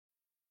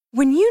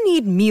When you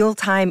need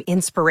mealtime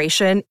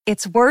inspiration,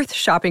 it's worth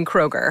shopping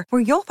Kroger,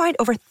 where you'll find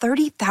over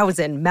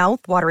 30,000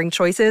 mouth-watering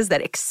choices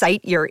that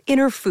excite your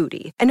inner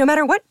foodie. And no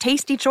matter what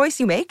tasty choice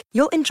you make,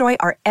 you'll enjoy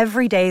our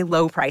everyday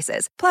low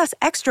prices, plus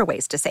extra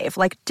ways to save,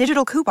 like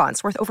digital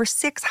coupons worth over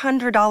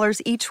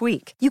 $600 each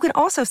week. You can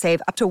also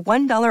save up to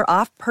 $1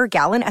 off per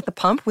gallon at the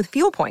pump with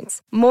fuel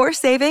points. More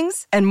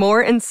savings and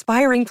more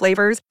inspiring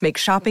flavors make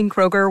shopping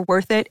Kroger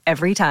worth it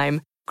every time.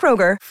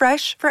 Kroger,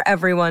 fresh for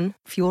everyone.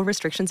 Fuel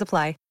restrictions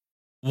apply.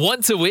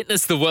 Want to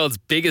witness the world's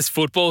biggest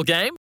football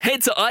game?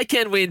 Head to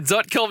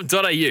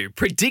iCanWin.com.au,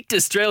 predict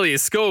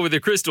Australia's score with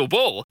a crystal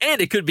ball, and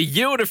it could be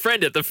you and a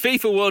friend at the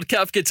FIFA World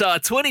Cup Qatar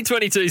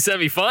 2022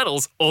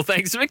 semi-finals, all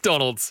thanks to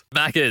McDonald's.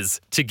 Maccas,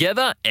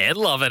 together and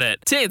loving it.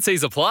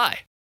 TNCs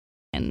apply.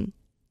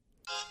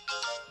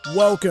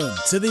 Welcome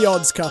to The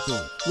Odds Couple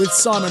with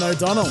Simon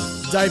O'Donnell,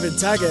 David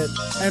Taggart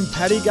and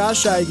Paddy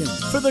Garshagen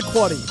for the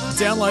Quaddie.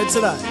 Download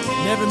today.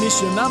 Never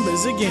miss your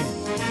numbers again.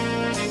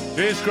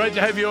 It's great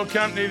to have your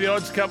company, The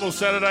Odds Couple,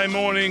 Saturday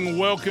morning.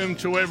 Welcome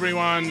to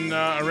everyone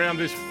around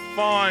this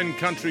fine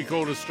country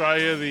called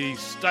Australia, the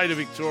state of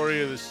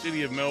Victoria, the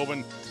city of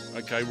Melbourne.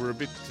 Okay, we're a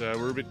bit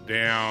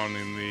down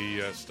in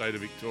the state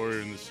of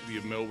Victoria and the city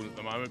of Melbourne at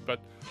the moment,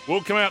 but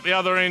we'll come out the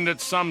other end at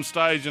some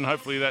stage, and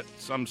hopefully that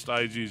some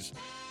stage is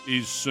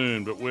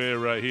soon. But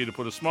we're here to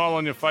put a smile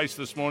on your face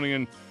this morning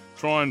and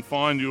try and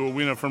find you a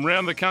winner from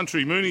around the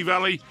country. Moonee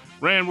Valley,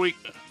 Randwick,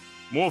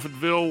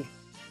 Morfordville,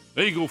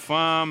 Eagle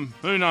Farm,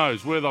 who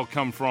knows where they'll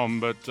come from,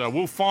 but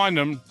we'll find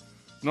them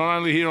not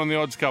only here on the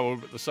Odds Couple,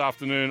 but this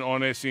afternoon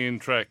on SEN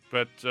Track.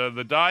 But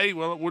the day,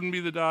 well, it wouldn't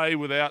be the day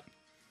without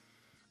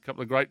a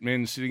couple of great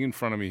men sitting in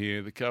front of me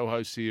here, the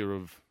co-hosts here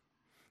of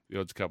the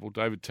Odds Couple,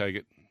 David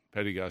Taggart,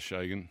 Paddy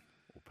Garshagen,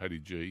 or Paddy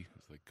G,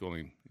 as they call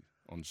him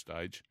on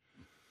stage.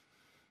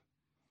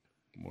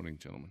 Good morning,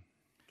 gentlemen.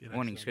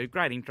 Morning, Scoop.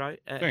 Great intro.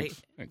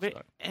 Thanks. And We've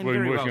been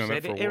very working well on that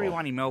said. for a while.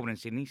 Everyone in Melbourne and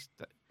Sydney,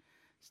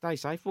 stay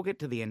safe. We'll get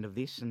to the end of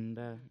this, and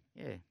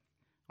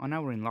I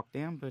know we're in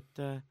lockdown,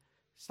 but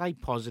stay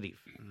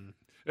positive.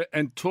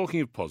 And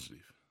talking of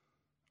positive,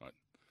 right,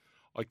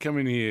 I come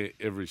in here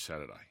every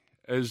Saturday.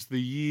 As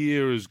the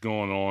year has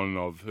gone on,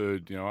 I've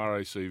heard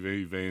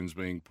RACV vans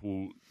being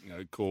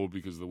called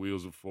because the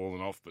wheels have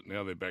fallen off, but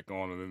now they're back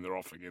on, and then they're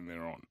off again.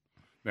 They're on.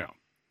 Now,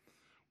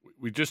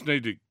 we just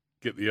need to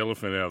get the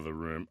elephant out of the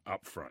room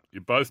up front.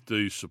 You both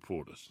do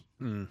support us.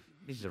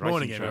 This is a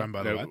Morning, racing show. everyone,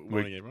 by the way. we-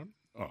 Morning, everyone.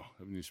 Oh,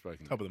 haven't you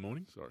spoken? Top of the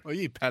morning. Sorry. Well,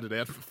 you padded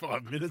out for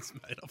 5 minutes,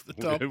 mate, off the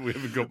top. We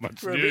haven't got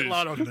much We're a news. bit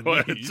light on the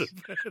Well, news.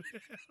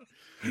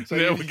 So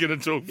now you- we're going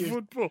to talk you've-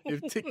 football.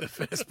 You've ticked the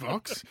first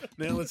box.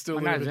 Now let's do a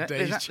I little know, bit of there's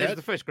D's there's chat,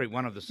 the first Group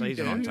 1 of the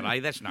season on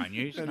today. That's no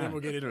news. and no. then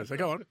we'll get into it. So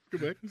go on.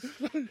 Good work.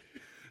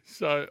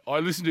 So I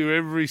listen to you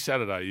every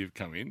Saturday. You've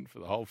come in for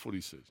the whole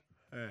footy season.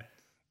 Yeah.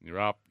 You're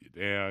up,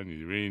 you're down,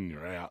 you're in,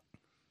 you're out.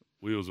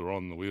 Wheels are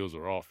on, the wheels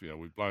are off.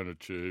 We've blown a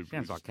tube.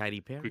 Sounds like Katy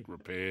Perry. Quick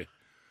repair.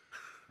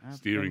 Up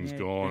Steering's and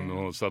gone. down.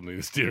 All of a sudden,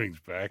 the steering's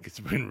back.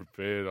 It's been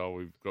repaired. Oh,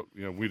 we've got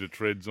winter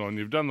treads on.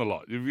 You've done the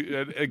lot. You've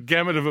had a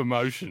gamut of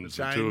emotions,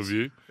 the two of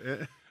you.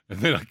 Yeah. And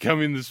then I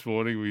come in this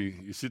morning.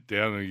 You sit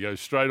down and you go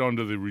straight on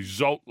to the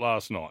result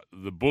last night.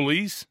 The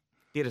Bullies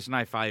Did us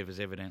no favours,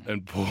 evidently.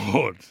 and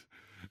Port.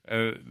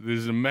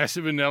 There's a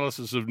massive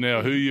analysis of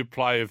now who you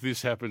play if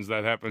this happens,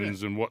 that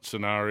happens, and what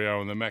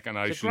scenario, and the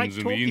machinations and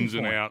the talking ins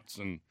and point. outs.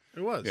 And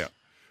It was. yeah.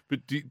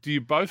 But do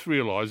you both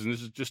realise, and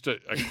this is just a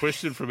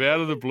question from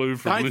out of the blue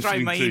from Don't throw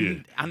listening me to in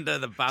you. under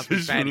the bus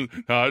Just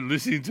with Paddy.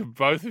 listening to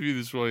both of you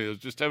this morning, I was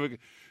just having.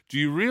 Do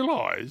you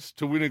realise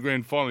to win a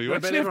grand final, you What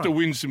about actually have to everyone?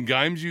 win some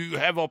games. You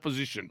have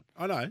opposition.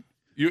 I know.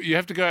 You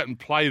have to go out and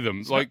play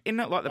them. Isn't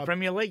it like the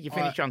Premier League? You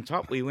finish on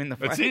top, we win the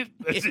That's flag. it.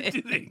 That's it.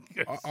 You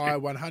think? I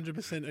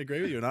 100%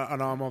 agree with you, and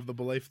I'm of the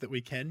belief that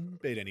we can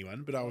beat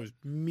anyone, but I was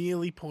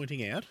merely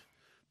pointing out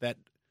that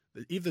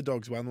if the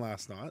Dogs won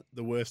last night,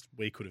 the worst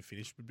we could have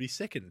finished would be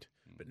second.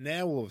 But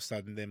now all of a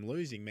sudden them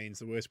losing means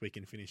the worst we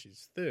can finish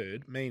is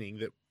third, meaning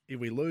that if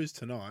we lose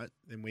tonight,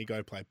 then we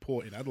go play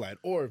Port in Adelaide,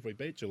 or if we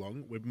beat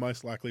Geelong, we'd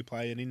most likely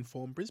play an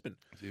informed Brisbane.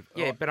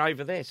 Yeah, but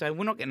over there, so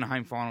we're not getting a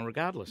home final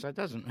regardless. So it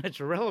doesn't.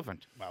 It's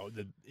irrelevant. Well,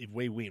 if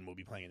we win, we'll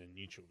be playing in a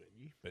neutral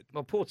venue. But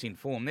Well, Port's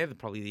informed. They're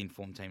probably the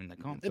informed team in the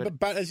comp. Yeah,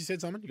 but as you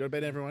said, Simon, you've got to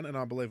beat everyone, and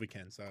I believe we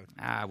can. So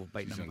We'll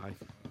beat them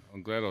both.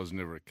 I'm glad I was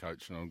never a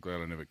coach, and I'm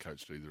glad I never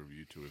coached either of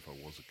you two if I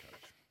was a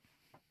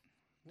coach.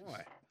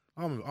 why?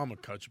 I'm a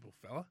coachable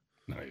fella.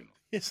 No, you're not.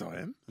 Yes, I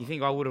am. You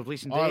think I would have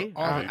listened to I- you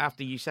I-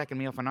 after you sacking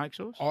me off an oak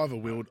sauce? I have a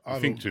will. I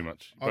think too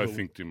much. You I have both a-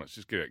 think too much.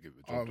 Just get out, get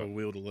the I job have a done.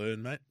 will to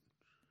learn, mate.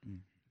 You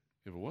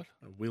have a what?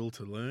 A will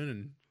to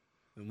learn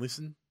and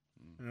listen.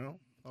 You know,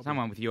 I'll be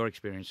Someone with your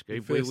experience,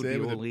 Scoop, First we would there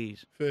be with all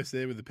ears. first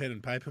there with the pen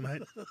and paper,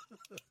 mate.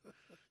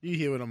 You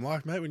hear what I'm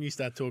like, mate. When you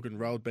start talking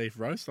rolled beef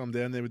roast, I'm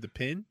down there with the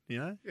pen,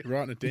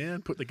 writing it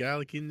down, put the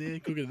garlic in there,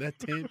 cook it at that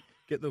temp,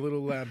 get the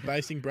little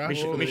basting brush.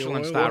 for the Michelin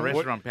oil. star What-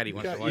 restaurant, Paddy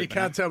wants to You open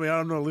can't up. tell me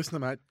I'm not a listener,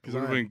 mate.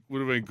 Would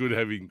have been good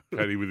having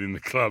Paddy within the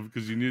club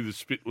because you knew the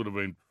spit would have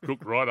been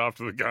cooked right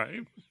after the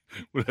game.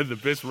 Would have had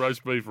the best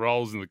roast beef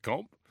rolls in the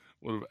comp.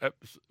 would have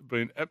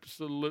been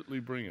absolutely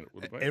brilliant. It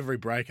would have been. Every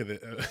break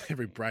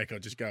I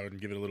just go and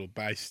give it a little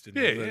baste and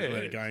let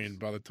it go. And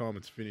by the time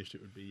it's finished,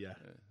 it would be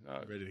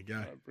ready to go.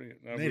 No,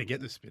 brilliant. No, I need to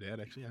get the spit out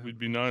actually. We'd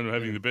be known for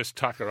having the best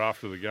tucker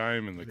after the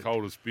game and the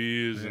coldest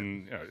beers,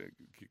 and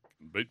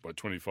beat by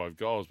 25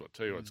 goals. But I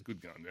tell you what, it's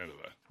good going down to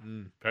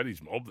that.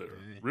 Paddy's mob there,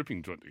 a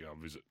ripping joint to go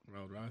and visit.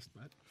 Rolled roast,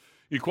 mate.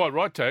 You're quite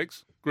right,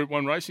 Tags. Group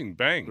 1 racing,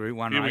 bang. Group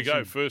 1 Here racing. we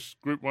go, first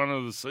Group 1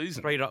 of the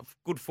season.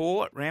 Good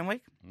 4 at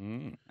Randwick.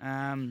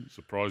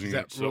 Surprising Is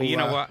that that. Well, you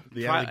know what?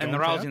 the And the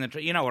rolls Elegant in the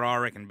track. You know what I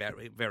reckon about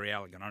Very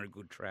Elegant on a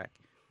good track.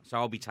 So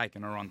I'll be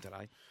taking her on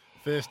today.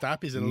 First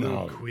up is a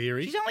little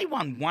query. She's only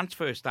won once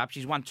first up.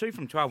 She's won 2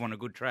 from 12 on a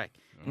good track.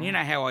 And you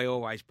know how I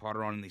always pot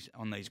her on these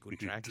good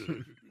tracks.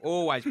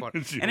 Always pot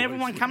her. And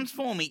everyone comes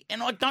for me,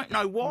 and I don't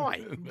know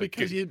why.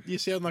 Because you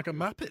sound like a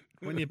muppet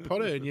when you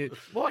pot her. And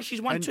Why? She's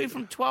won 2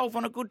 from 12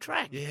 on a good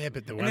track. yeah,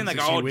 but the And ones then they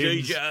that go, she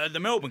wins, geez, the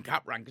Melbourne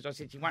Cup run, because I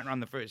said she won't run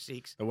the first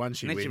 6. the one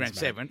she And then wins,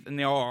 she ran mate, 7th. And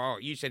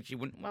they, you said she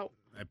wouldn't. Well,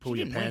 they pull she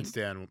your didn't win. pants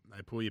down.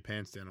 They pull your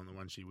pants down on the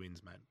one she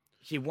wins, mate.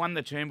 She won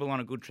the Turnbull on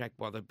a good track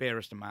by the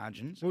barest of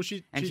margins. Well,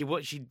 she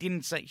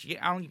didn't say she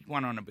only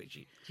won on a bit.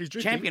 She's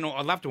drifting. Champion.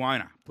 I'd love to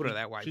own her. Put it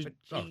that way. She's-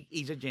 But she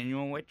is a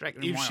genuine wet tracker.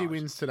 in If my she eyes.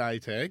 wins today,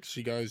 Tags,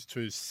 she goes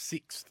to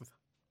sixth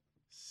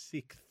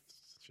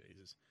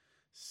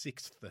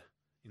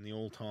in the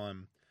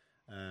all-time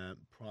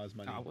prize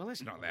money. Oh well,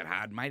 that's not that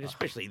hard, mate.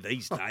 Especially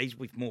these days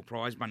with more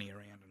prize money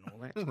around and all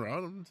that. All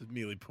right, I'm just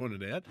merely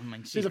pointing it out. I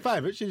mean, She's a seriously.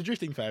 favourite. She's a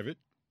drifting favourite,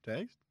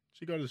 Tags.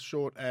 She got as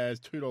short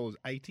as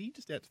 $2.80,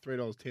 just out to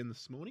 $3.10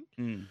 this morning.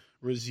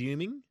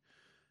 Resuming,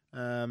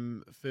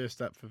 first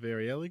up for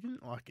Very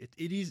Elegant. Like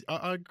it is.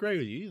 I agree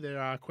with you.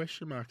 There are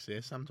question marks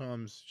there.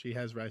 Sometimes she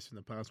has raced in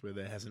the past where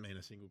there hasn't been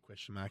a single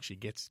question mark. She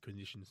gets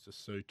conditions to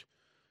suit.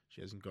 She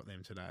hasn't got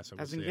them today, so we'll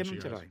Hasn't see how get she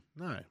them goes. today?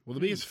 No. Well, the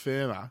biggest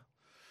firmer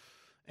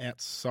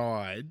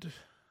outside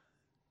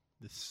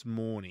this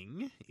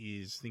morning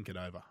is Think It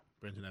Over.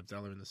 Brenton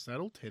Abdallah in the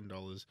saddle,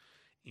 $10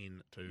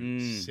 into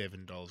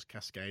 $7.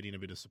 Cascadian, a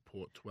bit of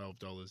support,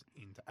 $12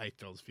 into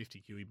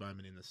 $8.50. Huey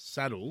Bowman in the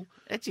saddle.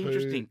 That's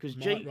interesting because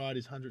might ride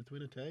his 100th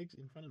winner Tags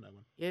in front of no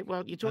one. Yeah,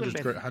 well, you're talking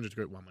 100th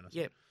group 1 winner.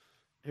 Yeah.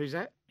 Who's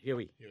that?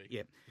 Huey.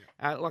 Yeah.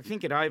 Like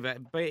Think It Over.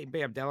 B.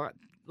 Abdallah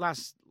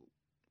last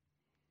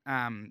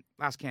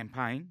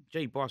campaign.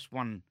 G Boss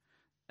won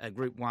a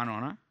Group 1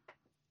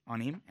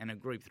 on him and a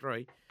Group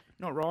 3.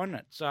 Not riding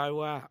it,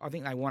 so I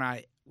think they want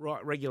a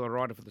regular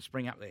rider for the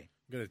spring up there.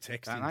 Got a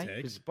text Don't in they? Tags.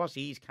 Because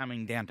Bossy is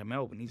coming down to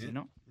Melbourne, is he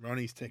not?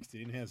 Ronnie's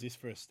texted in. How's this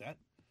for a stat?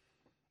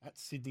 At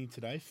Sydney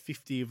today,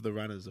 50 of the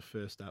runners are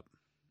first up.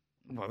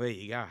 Well, there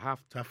you go.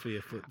 Half. Tough for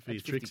your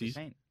That's Trixies.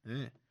 50%.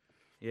 Yeah.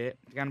 Yeah,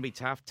 it's going to be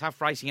tough.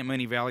 Tough racing at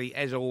Moonee Valley,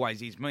 as always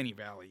is. Moonee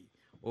Valley,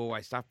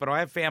 always tough. But I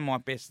have found my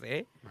best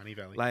there Money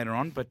Valley. later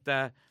on. But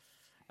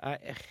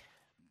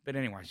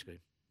anyway, Scoop.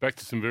 Back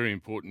to some very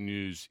important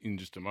news in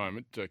just a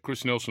moment.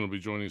 Chris Nelson will be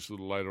joining us a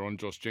little later on.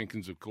 Josh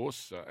Jenkins, of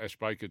course. Ash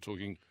Baker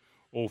talking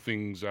all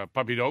things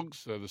puppy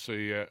dogs. The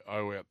CEO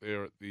out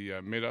there at the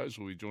Meadows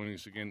will be joining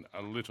us again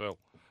a little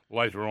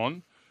later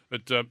on.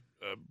 But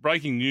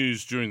breaking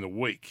news during the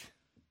week,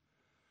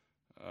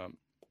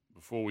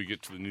 before we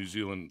get to the New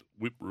Zealand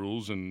whip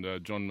rules, and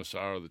John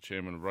Massara, the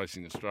chairman of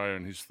Racing Australia,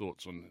 and his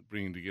thoughts on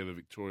bringing together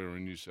Victoria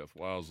and New South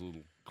Wales a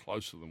little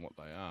closer than what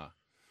they are.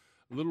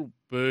 A little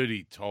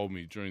birdie told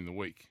me during the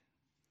week,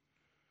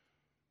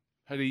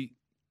 Paddy,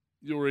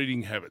 your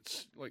eating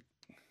habits, like,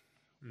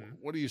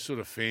 what do you sort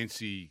of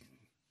fancy?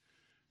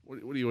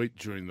 What do you eat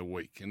during the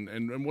week?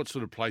 And what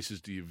sort of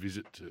places do you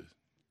visit to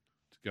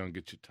go and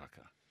get your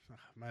tucker?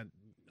 Mate,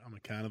 I'm a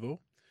carnivore.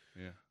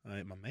 Yeah. I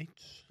eat my meat.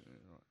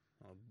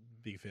 I'm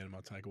a big fan of my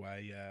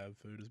takeaway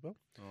food as well.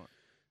 Right.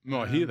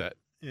 No, I hear that.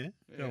 Yeah.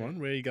 Go on.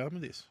 Where are you going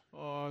with this?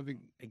 Oh, I think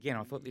Again,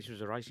 I thought this was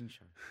a racing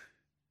show.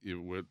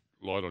 we're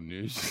light on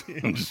news.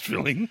 I'm just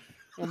drilling.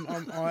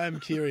 I am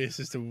curious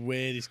as to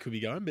where this could be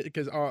going,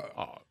 because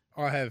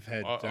I have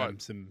had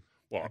some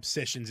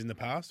obsessions in the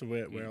past of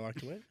where I like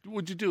to eat.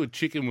 Would you do a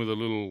chicken with a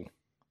little?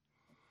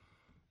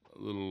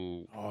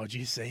 Oh, did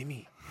you see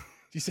me?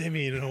 Did you see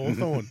me in an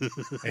Hawthorn?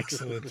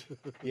 Excellent.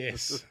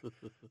 Yes.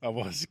 I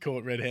was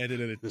caught red-handed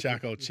at a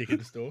charcoal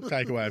chicken store.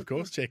 Takeaway, of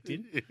course, checked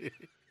in.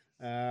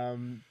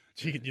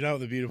 Chicken. You know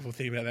what the beautiful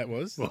thing about that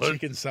was? The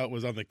chicken salt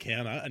was on the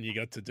counter and you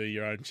got to do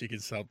your own chicken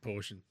salt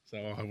portion. So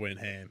I went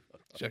ham.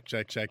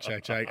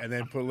 Shake, and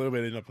then put a little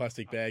bit in a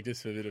plastic bag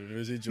just for a bit of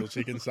residual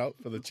chicken salt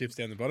for the chips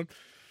down the bottom.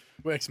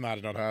 Work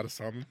smarter, not harder,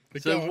 Simon.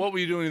 But So what were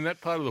you doing in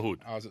that part of the hood?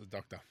 I was at the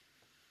doctor.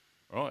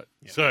 Right.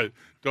 Yep. So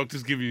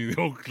doctor's giving you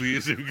the all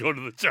clear, so you go to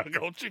the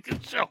charcoal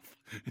chicken shelf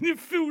and you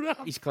filled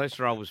up. His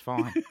cholesterol was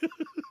fine.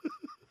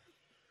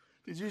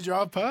 Did you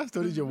drive past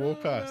or did you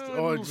walk past?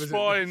 Little Was it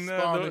spy on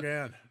the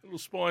ground? Little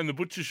spy in the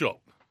butcher shop.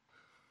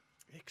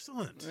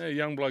 Excellent. Yeah,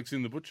 young bloke's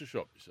in the butcher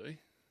shop, you see.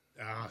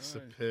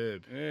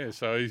 Superb. Yeah,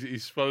 so he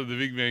spotted the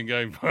big man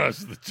going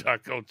past the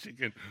charcoal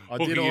chicken. I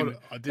did order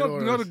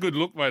not a good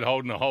look, mate,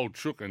 holding a whole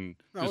chook and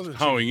just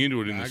hoeing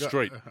into it in the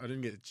street. I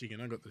didn't get the chicken.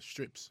 I got the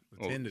strips,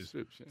 the Oh, tenders,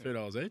 strips, yeah.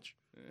 $2 each.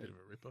 Bit of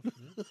a rip-off.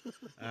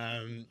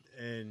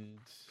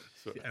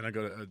 And I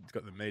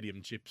got the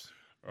medium chips.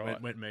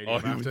 Right. Went medium Oh,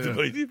 you went the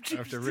medium chips.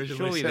 after originally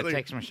Surely the settling,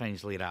 text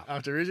machine's lit up.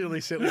 after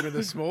originally settling with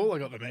the small, I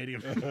got the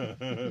medium.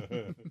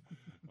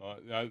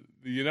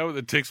 You know what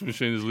the text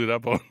machine is lit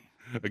up on?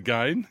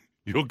 Again,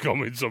 your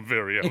comments are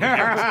very eloquent.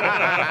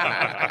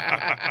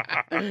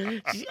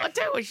 I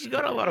tell you what, she's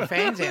got a lot of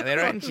fans out there,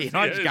 hasn't she? And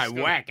I just Yes.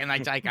 go whack and they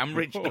take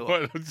umbrage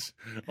to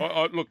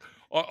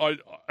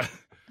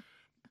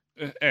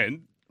it.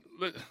 And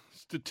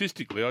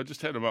statistically, I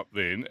just had them up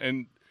then,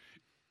 and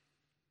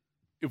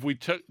if we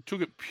took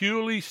it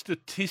purely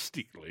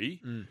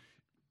statistically,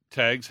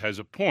 Tags has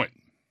a point.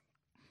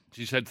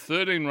 She's had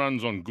 13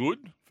 runs on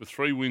good for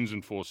 3 wins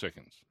and 4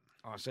 seconds.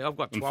 Oh, see, I've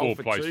got And 12 4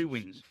 for 2 places.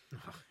 wins.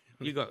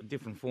 You got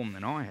different form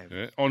than I have.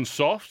 Yeah. On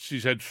soft,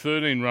 she's had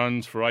 13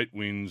 runs for 8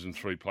 wins and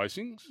 3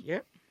 placings.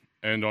 Yep.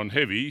 And on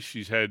heavy,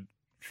 she's had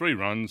 3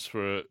 runs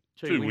for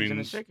 2 wins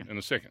and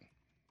a second.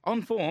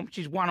 On form,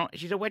 she's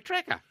a wet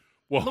tracker.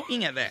 Well,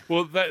 Looking at that.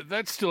 Well,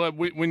 that's still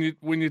when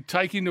you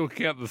take into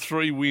account the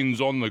 3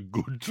 wins on the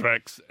good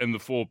tracks and the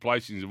 4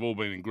 placings have all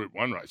been in Group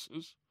 1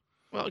 races.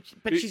 Well,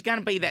 but she's going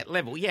to be that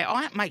level.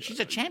 Yeah, mate, she's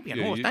a champion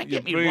horse. Don't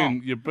get me you're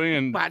wrong. You're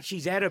being. But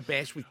she's at her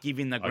best with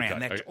giving the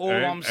ground. Okay, That's all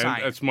and- I'm saying.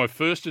 And that's my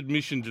first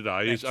admission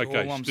today. That's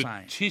all I'm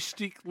saying.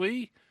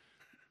 Statistically,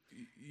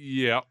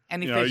 yeah.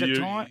 And if you know, there's a you-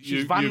 time, you- she's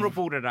you've-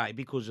 vulnerable today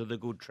because of the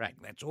good track.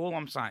 That's all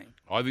I'm saying.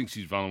 I think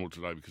she's vulnerable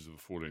today because of the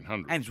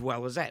 1400. And as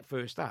well as that,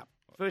 first up,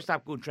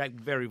 good track,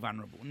 very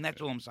vulnerable, and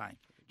that's all I'm saying.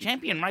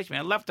 Champion race,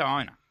 man, I'd love to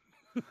own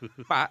her,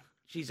 but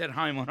she's at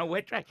home on a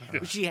wet track.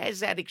 But she has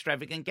that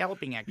extravagant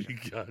galloping action,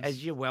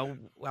 as you're well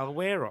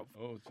aware of.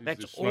 Oh, geez, that's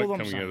there's all smoke I'm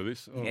coming saying. out of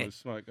this. Oh, Yeah. there's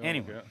smoke. Oh,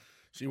 Anyway. okay.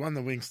 She won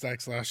the Wing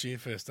Stakes last year,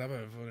 first up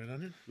over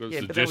 1400. Got a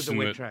Yeah, but that was a suggestion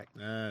wet that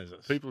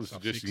track. people are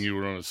suggesting you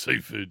were on a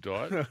seafood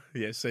diet.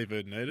 Yeah,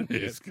 seafood needed.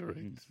 Yes,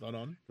 correct. Spot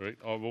on.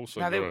 Correct. I've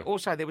also No,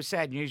 got there was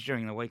sad news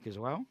during the week as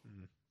well.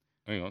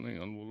 Hang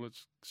on. Well,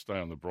 let's stay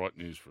on the bright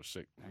news for a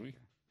sec, will we?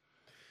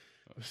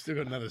 We've still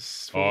got another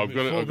Oh, I've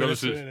got a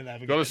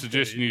suggestion.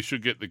 suggestion. You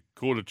should get the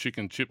quarter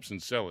chicken chips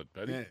and salad,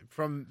 Paddy. Yeah,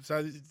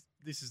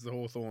 this is the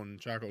Hawthorn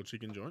charcoal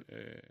chicken joint,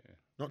 Yeah.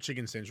 not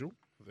Chicken Central.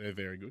 They're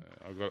very good.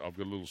 I've got a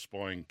little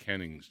spy in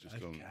Canning's just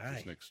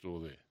next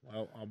door there.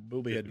 Well, I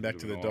will be heading back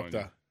to the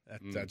doctor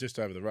at just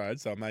over the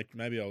road, so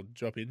maybe I'll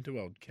drop into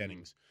old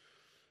Canning's,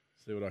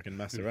 see what I can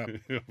muster up.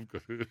 I've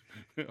got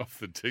off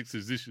the text.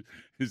 Is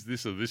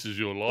this or this is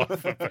your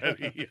life,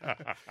 Paddy?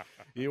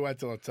 You wait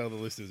till I tell the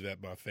listeners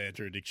about my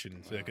Fanta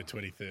addiction circa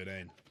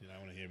 2013. You know, I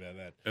want to hear about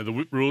that. And the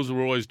whip rules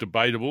are always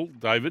debatable,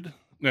 David.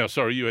 Now,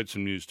 sorry, you had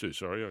some news too.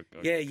 Sorry. I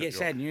cut you off.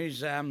 Sad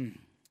news.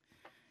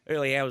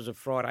 Early hours of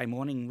Friday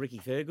morning, Ricky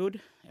Thurgood,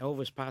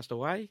 Elvis, passed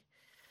away.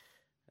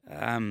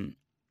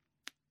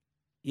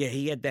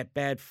 He had that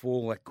bad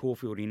fall at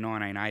Caulfield in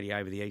 1980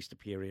 over the Easter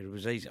period. I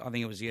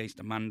think it was the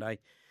Easter Monday.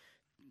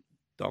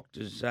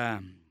 Doctors said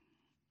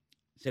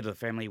to the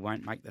family he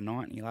won't make the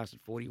night, and he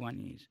lasted 41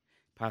 years.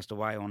 Passed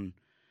away on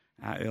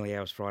early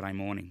hours Friday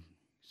morning.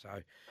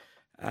 So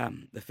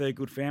the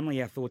Thurgood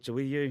family, our thoughts are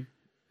with you.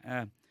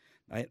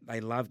 They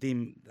loved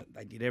him.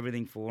 They did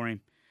everything for him.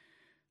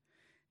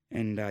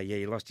 And,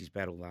 he lost his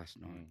battle last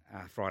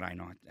night, Friday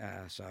night.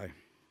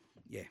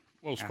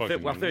 Well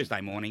spoken.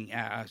 Thursday morning.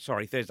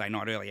 Thursday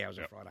night, early hours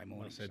of Friday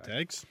morning.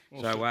 Tags.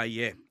 It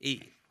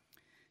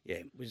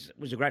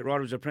was a great rider.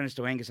 He was apprentice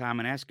to Angus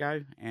Harmon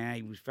Asco, and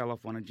he fell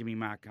off one of Jimmy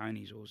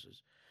Marconi's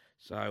horses.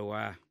 So,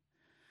 our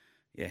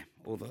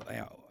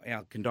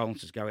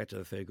condolences go out to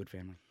the Thurgood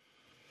family.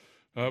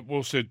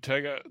 Well said,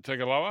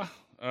 Tagaloa.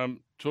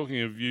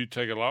 Talking of you,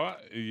 Tagaloa,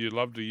 you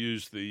love to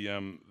use the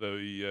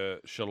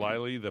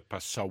shillelagh, the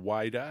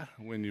pasawada,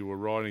 when you were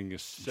riding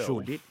yourself.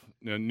 Sure did.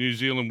 Now, New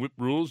Zealand whip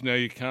rules. Now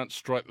you can't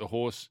strike the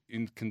horse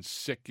in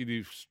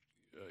consecutively.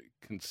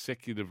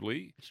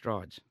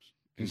 Strides.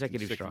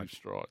 Consecutive strides.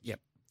 Yep.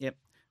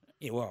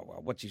 Yeah, well,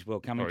 what's his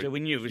world coming to?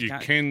 We knew it was... You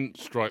can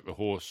strike the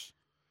horse.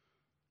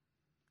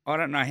 I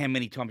don't know how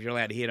many times you're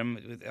allowed to hit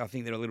them. I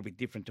think they're a little bit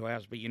different to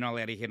ours, but you're not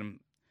allowed to hit them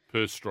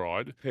Per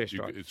stride. It's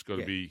got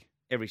to Yeah. be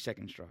every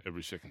second stride.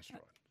 every second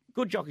stride.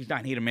 Good jockeys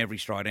don't hit them every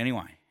stride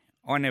anyway.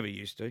 I never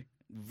used to.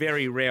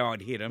 Very rare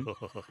I'd hit them.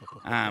 But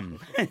I'm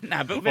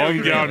very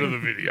going rarely. to the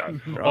video.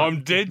 Right.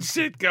 I'm dead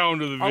set going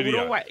to the I would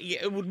video. always,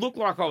 it would look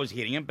like I was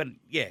hitting them, but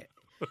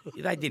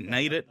they didn't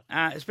need it,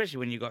 especially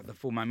when you got the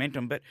full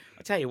momentum. But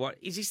I tell you what,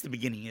 is this the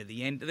beginning of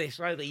the end? They're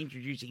slowly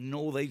introducing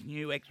all these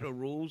new extra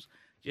rules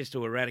just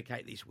to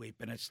eradicate this whip,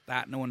 and it's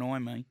starting to annoy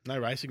me. No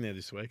racing there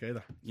this week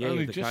either. Yeah,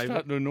 Only the just COVID.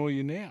 starting to annoy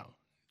you now.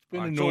 It's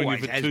been It annoying you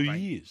always for has 2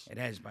 been. years. It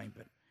has been,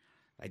 but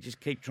they just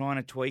keep trying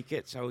to tweak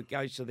it so it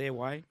goes to their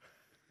way.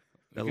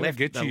 The They're gonna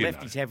get you, you know.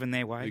 lefties having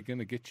their They're way. going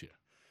to get you.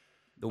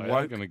 The They are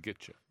woke going to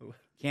get you.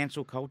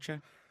 cancel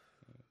culture.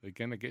 They're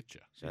going to get you.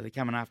 So they're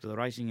coming after the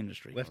racing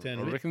industry. Left hand.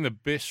 I reckon the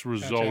best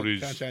result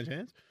can't change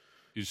hands.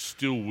 is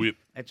still whip,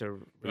 That's a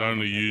but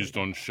only used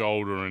on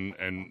shoulder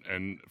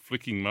and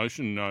flicking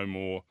motion, no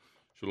more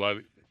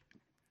shillelagh.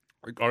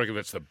 I reckon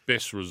that's the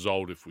best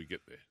result if we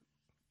get there.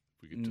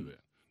 If we get to there.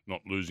 Not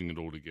losing it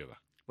altogether.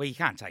 Well, you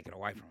can't take it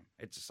away from them.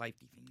 It's a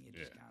safety thing. You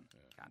just can't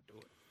do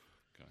it.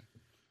 Okay.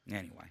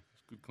 Anyway.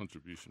 It's a good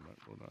contribution, mate.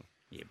 Well done.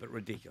 Yeah, but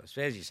ridiculous.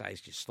 As you say,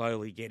 it's just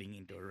slowly getting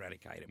into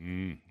eradicate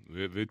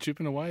it. They're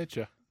chipping away at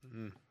you.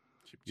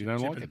 You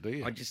don't like it, do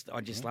you? I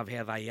just love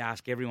how they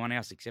ask everyone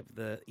else except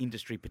the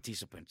industry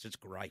participants. It's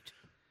great.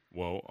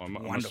 Well, I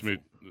must admit,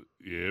 but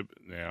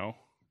now,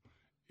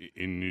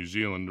 in New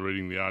Zealand,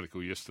 reading the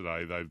article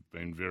yesterday, they've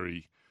been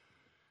very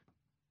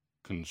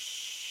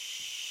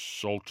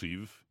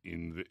consultative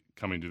in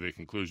coming to their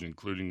conclusion,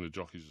 including the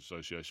Jockeys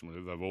Association.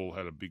 Whatever, they've all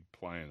had a big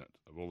play in it.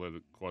 They've all had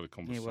quite a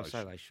conversation. Yeah, well,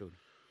 so they should.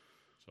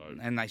 So,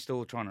 and they're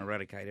still trying to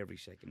eradicate every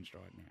second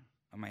stride now.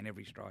 I mean,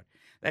 every stride.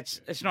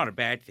 It's not a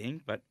bad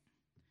thing, but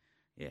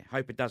yeah,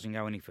 hope it doesn't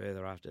go any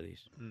further after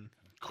this.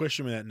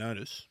 Question without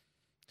notice.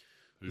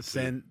 Both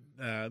of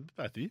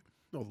you,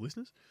 all the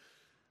listeners.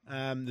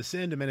 The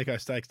San Domenico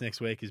Stakes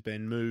next week has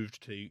been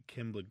moved to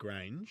Kembla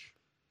Grange.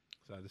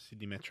 So the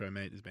Sydney Metro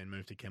meet has been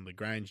moved to Kembla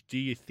Grange. Do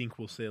you think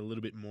we'll see a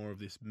little bit more of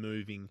this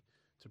moving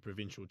to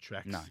provincial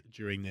tracks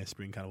during their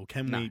spring carnival?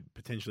 Can we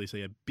potentially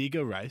see a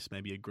bigger race,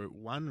 maybe a Group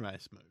 1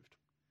 race moved?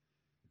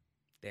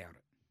 Doubt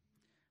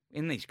it.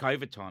 In these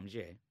COVID times,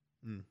 yeah.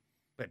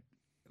 But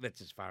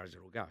that's as far as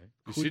it'll go.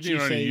 Sydney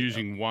are only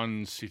using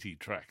one city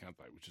track, aren't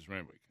they, which is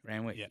Randwick.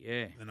 Randwick,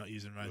 yeah. They're not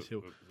using Rose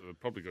Hill. They've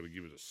probably got to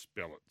give it a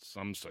spell at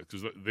some stage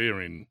because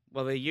they're in...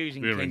 Well, they're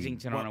using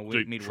Kensington on a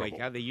midweeker.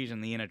 Trouble. They're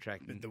using the inner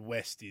track. The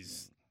West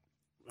is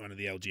one of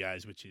the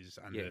LGAs, which is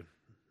under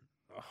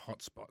a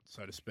hot spot,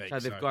 so to speak. So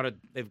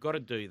they've got to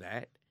do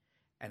that.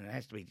 And it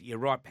has to be. You're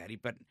right, Paddy.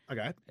 But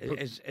okay,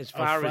 as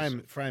far as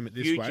frame it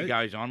this future way,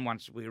 goes on,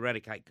 once we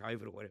eradicate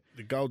COVID or whatever,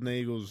 the Golden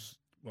Eagles,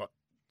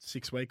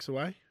 6 weeks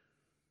away?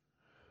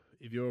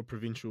 If you're a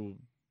provincial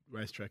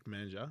racetrack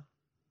manager,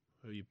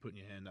 who are you putting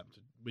your hand up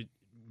to?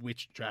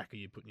 Which track are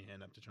you putting your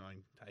hand up to try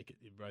and take it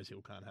if Rose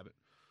Hill can't have it?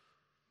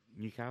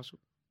 Newcastle.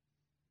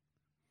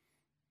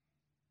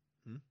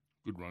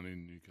 Good run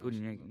in Newcastle.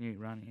 Good new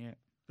run, yeah.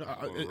 No,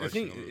 I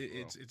think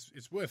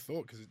it's worth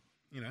thought because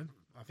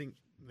I think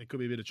there could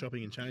be a bit of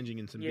chopping and changing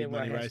and some big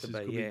money races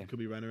could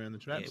be run around the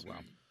traps. Yeah,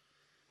 well,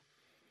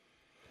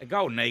 a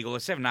Golden Eagle, a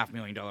 $7.5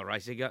 million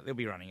race, they'll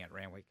be running at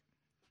Randwick.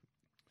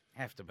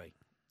 Have to be.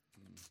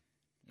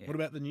 Yeah. What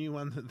about the new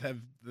one that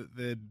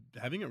they're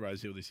having at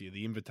Rose Hill this year,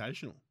 the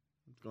Invitational?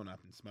 It's gone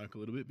up in smoke a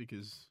little bit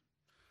because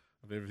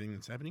of everything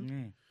that's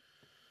happening.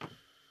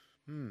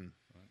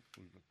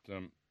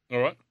 All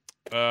right.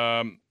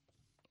 I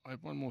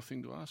have one more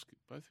thing to ask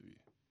both of you.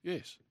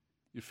 Yes.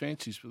 Your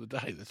fancies for the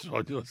day. That's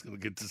what I knew I was going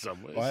to get to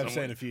somewhere. I have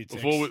seen a few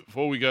texts.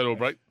 Before we go to a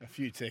break. A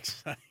few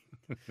texts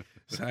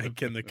saying,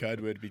 can the code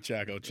word be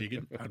charcoal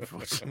chicken?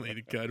 Unfortunately,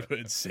 the code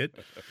word's set.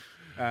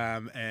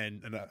 And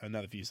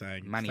another few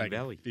saying Money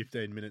Valley.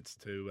 15 minutes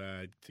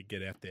to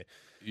get out there.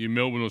 You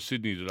Melbourne or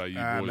Sydney today? You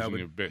boys Melbourne. in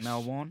your best.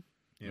 Melbourne.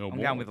 Yeah. I'm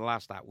going with the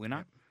last start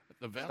winner.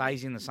 The Valley.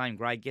 Stays in the same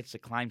grade, gets the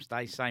claim,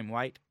 stays same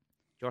weight.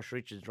 Josh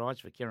Richards rides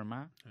for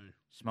Kirramar.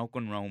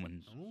 Smoking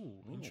Romans.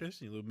 Oh,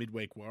 interesting. A little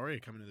midweek warrior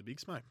coming to the big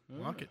smoke.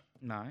 Like it.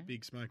 No.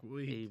 Big smoke.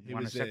 He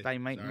won a Saturday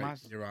meeting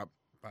last. You're up.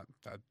 But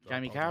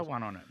Jamie Carr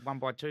won on it. Won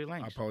by 2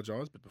 lengths. I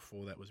apologise, but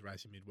before that was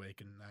racing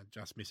midweek and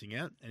just missing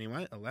out.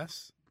 Anyway,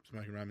 alas,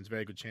 Smoking Romans,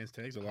 very good chance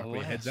tags. I like where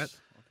your head's at.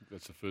 I think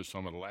that's the first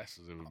time Alas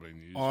has ever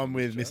been used. I'm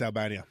with Miss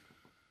Albania.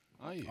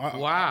 Are you?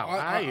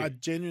 I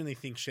genuinely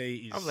think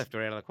she is... I've left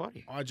her out of the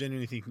quaddy. I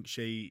genuinely think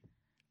she...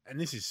 And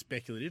this is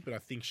speculative, but I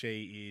think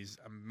she is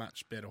a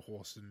much better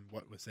horse than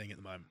what we're seeing at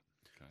the moment.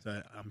 Okay.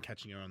 So I'm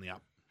catching her on the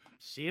up.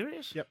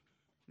 Serious? Yep.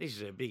 This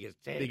is her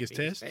biggest test. Biggest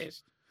test?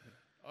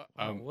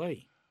 I'm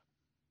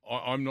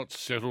not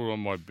settled on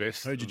my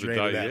best. Who'd you of the dream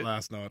day about yet.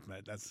 last night,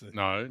 mate? That's the...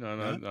 No.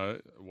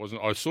 It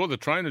wasn't. I saw the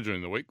trainer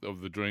during the week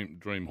of the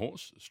Dream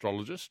Horse,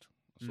 astrologist.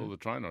 I saw the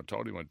trainer. I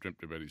told him I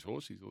dreamt about his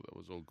horse. He thought that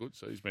was all good.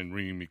 So he's been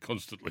ringing me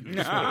constantly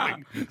this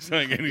morning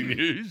saying any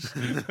news.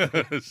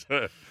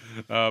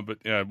 But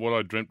what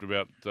I dreamt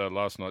about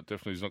last night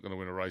definitely is not going to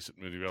win a race at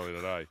Moonee Valley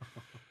today.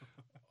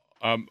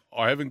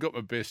 I haven't got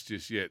my best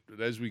just yet. But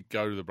as we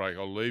go to the break,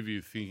 I'll leave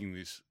you thinking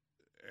this,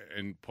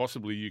 and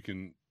possibly you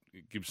can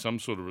give some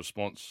sort of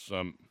response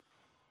on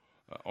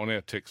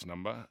our text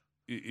number.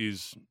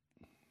 Is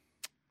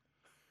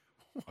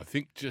I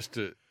think just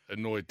to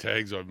annoy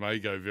Tags, I may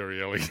go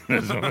very elegant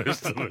as the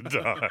rest of the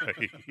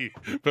day.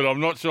 But I'm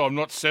not sure. I'm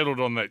not settled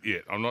on that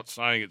yet. I'm not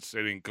saying it's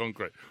set in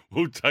concrete.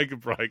 We'll take a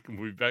break and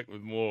we'll be back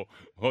with more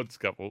Odds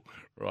Couple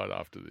right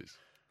after this.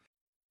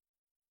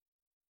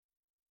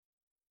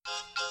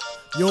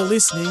 You're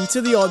listening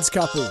to The Odds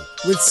Couple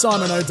with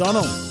Simon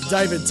O'Donnell,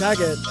 David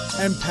Taggart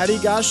and Paddy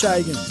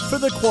Garshagen for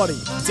the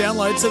Quaddie.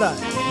 Download today.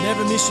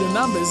 Never miss your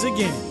numbers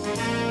again.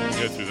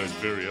 We'll go through those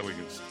very elegant...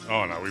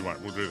 Oh, no, we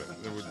won't. We'll do that.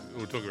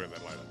 We'll talk about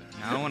that later.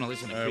 No, I want to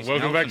listen to Chris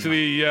welcome Nelson, back to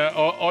the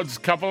Odds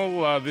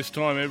Couple. This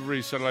time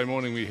every Saturday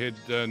morning we head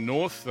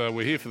north.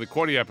 We're here for the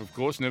Quaddie app, of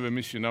course. Never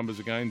miss your numbers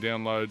again.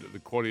 Download the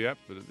Quaddie app.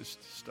 But at this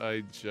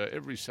stage,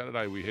 every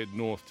Saturday we head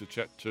north to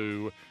chat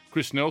to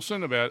Chris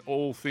Nelson about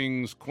all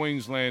things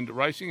Queensland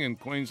racing. And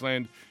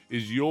Queensland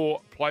is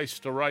your place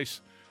to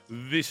race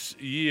this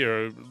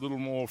year. A little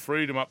more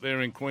freedom up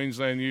there in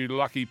Queensland, you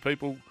lucky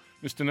people,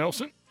 Mr.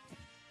 Nelson.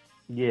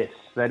 Yes,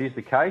 that is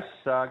the case.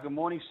 Good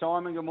morning,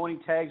 Simon. Good morning,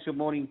 Tags. Good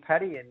morning,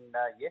 Paddy. And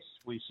yes,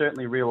 we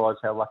certainly realise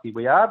how lucky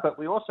we are, but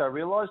we also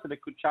realise that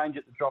it could change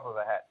at the drop of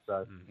a hat.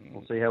 So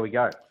we'll see how we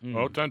go.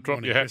 Well, don't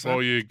drop your hat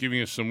while you're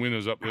giving us some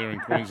winners up there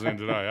in Queensland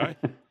today,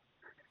 eh?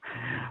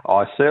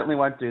 I certainly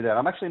won't do that.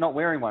 I'm actually not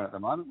wearing one at the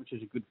moment, which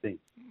is a good thing.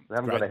 I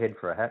haven't got a head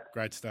for a hat.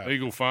 Great start.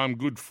 Eagle Farm,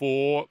 good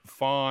for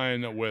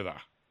fine weather.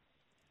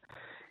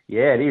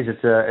 Yeah, it is.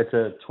 It's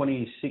a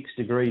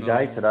 26-degree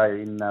day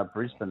today in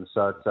Brisbane,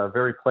 so it's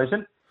very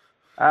pleasant.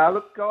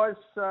 Look, guys,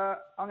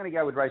 I'm going to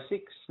go with race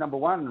 6, number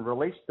 1,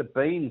 Release the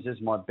Beans as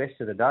my best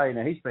of the day.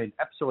 Now, he's been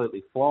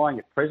absolutely flying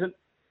at present.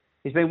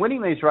 He's been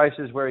winning these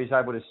races where he's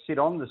able to sit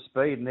on the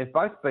speed, and they've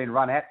both been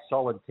run at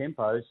solid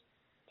tempos.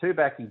 2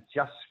 back, he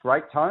just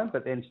scraped home,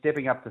 but then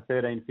stepping up to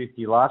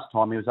 13.50 last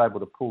time, he was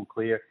able to pull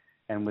clear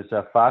and was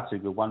far too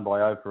good, won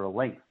by over a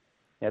length.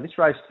 Now, this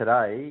race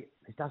today,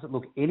 it doesn't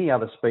look any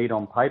other speed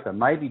on paper.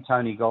 Maybe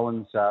Tony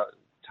Gollan's Tony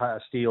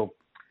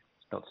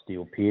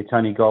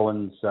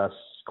Gollan's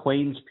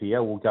Queen's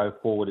Pier will go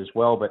forward as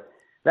well, but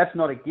that's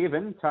not a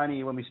given.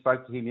 Tony, when we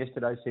spoke to him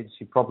yesterday, said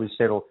she'd probably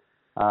settle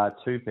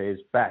 2 pairs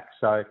back.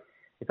 So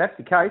if that's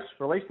the case,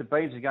 Release the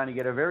Beans are going to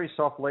get a very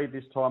soft lead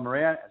this time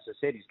around. As I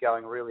said, he's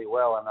going really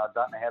well, and I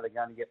don't know how they're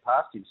going to get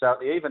past him. So at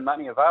the even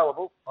money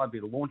available, I'd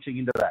be launching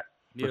into that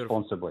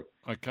responsibly.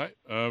 Okay.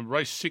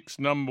 Race 6,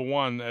 number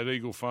 1 at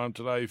Eagle Farm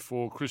today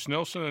for Chris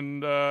Nelson.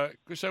 And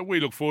Chris, we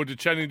look forward to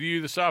chatting to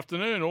you this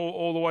afternoon,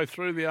 all the way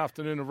through the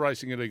afternoon of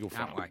racing at Eagle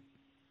Farm. Can't wait.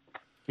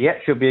 Yeah,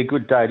 should be a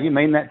good day. Do you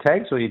mean that,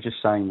 Tags, or are you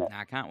just saying that? No,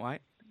 I can't wait.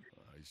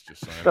 He's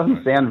just saying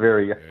Doesn't sound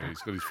very... Yeah, he's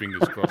got his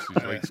fingers crossed,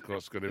 his legs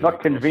crossed, got everything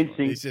Not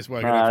convincing. He's just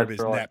woken up from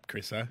his nap,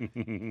 Chris, huh?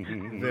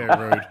 Very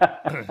rude.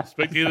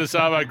 Speak to you this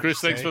afternoon, Chris.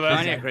 Thanks for that.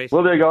 Fine, yeah, Chris.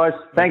 Will do, guys.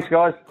 Thanks,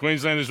 guys.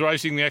 Queenslanders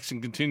racing. The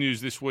action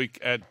continues this week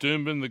at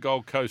Doomben, the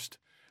Gold Coast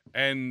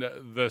and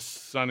the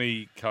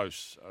sunny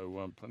coast.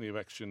 So plenty of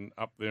action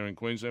up there in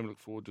Queensland. We look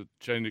forward to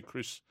chatting to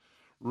Chris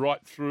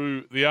right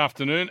through the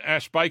afternoon.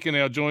 Ash Baker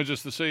now joins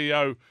us, the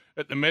CEO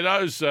at the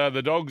Meadows.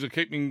 The Dogs are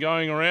keeping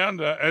going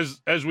around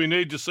as we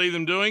need to see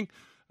them doing.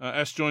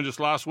 Ash joined us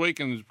last week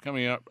and is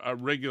becoming a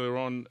regular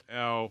on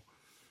our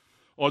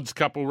Odds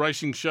Couple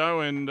racing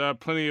show, and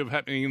plenty of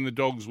happening in the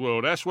Dogs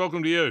world. Ash,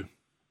 welcome to you.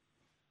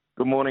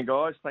 Good morning,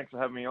 guys. Thanks for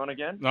having me on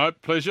again. No,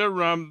 pleasure.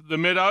 The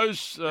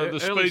Meadows, the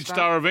Speed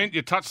Star event,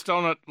 you touched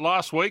on it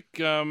last week,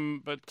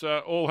 but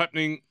all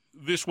happening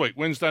this week,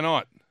 Wednesday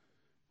night.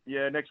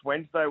 Yeah, next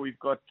Wednesday we've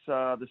got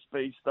the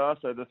Speed Star,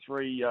 so the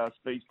 3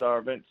 Speed Star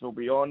events will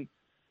be on.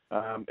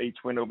 Each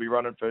winner will be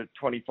running for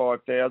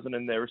 $25,000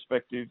 in their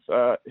respective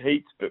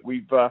heats, but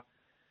we've got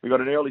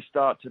an early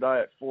start today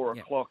at 4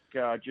 o'clock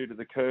due to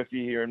the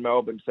curfew here in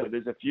Melbourne. So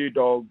there's a few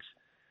dogs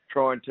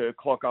trying to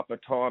clock up a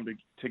time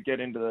to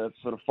get into the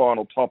sort of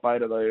final top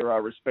 8 of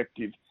their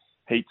respective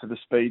heats of the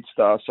Speed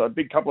Star. So a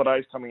big couple of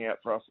days coming out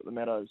for us at the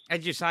Meadows.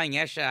 As you're saying,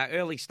 Ash,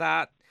 early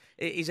start.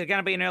 Is there going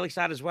to be an early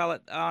start as well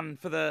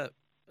for the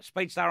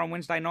Speed Star on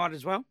Wednesday night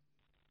as well?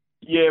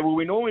 Yeah, well,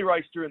 we normally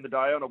race during the day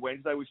on a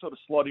Wednesday. We sort of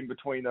slot in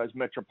between those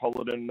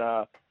metropolitan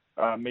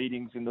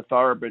meetings in the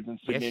thoroughbreds in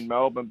Sydney and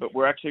Melbourne, but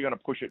we're actually going to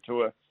push it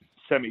to a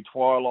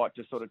semi-twilight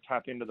to sort of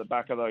tap into the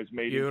back of those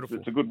meetings. Beautiful.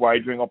 It's a good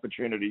wagering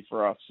opportunity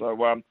for us. So,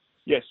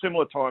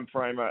 similar time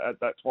frame at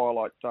that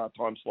twilight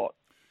time slot.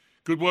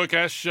 Good work,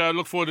 Ash.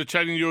 Look forward to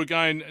chatting to you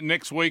again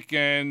next week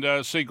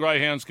and see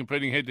greyhounds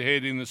competing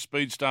head-to-head in the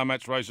Speed Star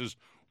match races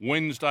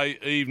Wednesday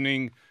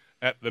evening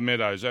at the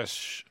Meadows.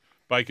 Ash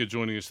Baker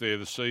joining us there,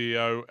 the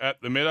CEO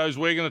at the Meadows.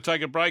 We're going to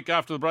take a break.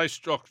 After the break,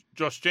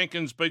 Josh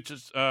Jenkins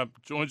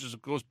joins us,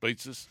 of course,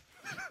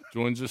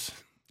 joins us.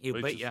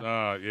 He'll beat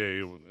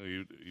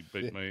you. He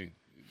beat me.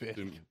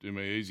 Do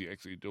me easy,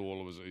 actually do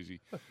all of us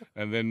easy.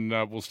 And then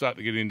we'll start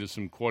to get into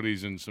some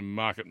quaddies and some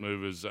market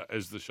movers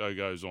as the show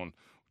goes on.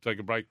 We'll take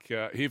a break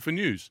here for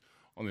news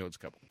on the Odds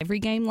Couple. Every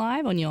game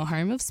live on your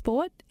home of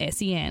sport,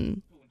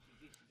 SEN.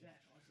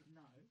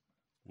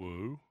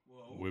 Whoa.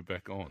 We're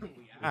back on.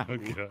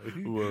 Okay.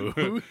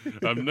 Whoa.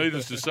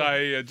 Needless to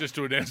say, just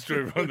to announce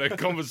to everyone, that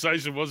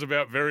conversation was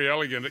about Very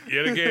Elegant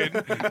yet again.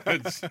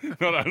 It's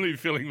not only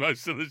filling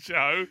most of the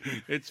show,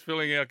 it's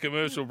filling our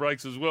commercial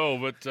breaks as well.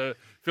 But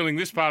filling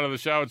this part of the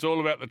show, it's all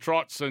about the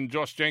trots, and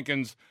Josh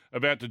Jenkins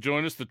about to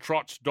join us,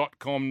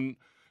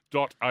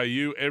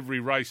 thetrots.com.au. Every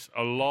race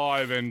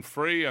alive and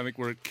free. I think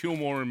we're at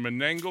Kilmore and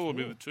Menangle. Will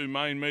be the 2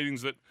 main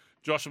meetings that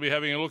Josh will be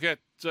having a look at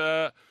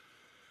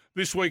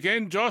this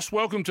weekend. Josh,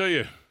 welcome to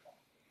you.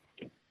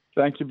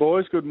 Thank you,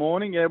 boys. Good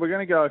morning. Yeah, we're going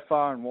to go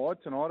far and wide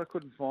tonight. I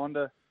couldn't find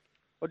I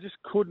just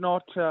could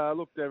not,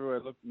 looked everywhere.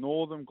 Looked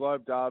Northern,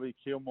 Globe Derby,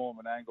 Kilmore,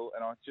 Menangle,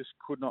 and I just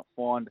could not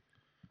find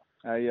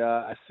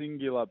a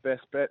singular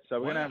best bet. So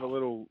we're going to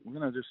we're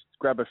going to just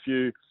grab a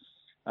few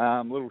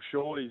little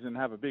shorties and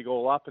have a big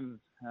all up, and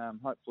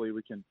hopefully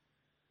we can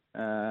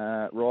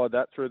ride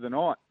that through the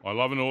night. I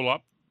love an all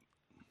up.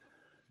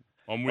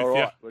 I'm with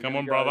you. Come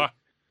on, brother.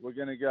 We're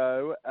going to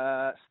go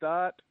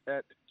start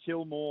at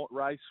Kilmore,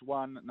 race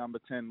 1, number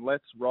 10,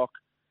 Let's Rock,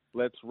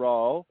 Let's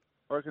Roll.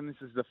 I reckon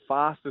this is the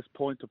fastest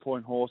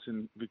point-to-point horse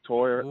in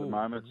Victoria at the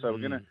moment. So we're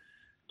going to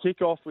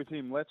kick off with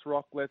him. Let's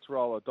Rock, Let's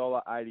Roll,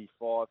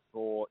 $1.85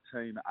 for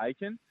Team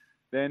Aiken.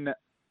 Then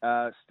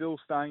still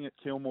staying at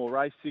Kilmore,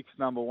 race 6,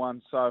 number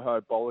 1,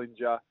 Soho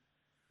Bollinger.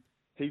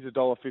 He's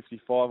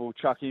 $1.55. We'll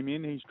chuck him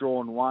in. He's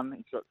drawn 1.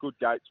 He's got good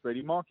gate speed.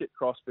 He might get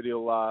crossed, but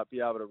he'll be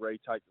able to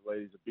retake the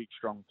lead. He's a big,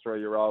 strong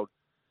 3-year-old.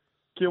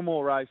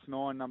 Kilmore race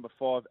 9, number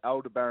 5,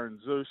 Aldebaran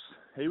Zeus.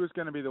 He was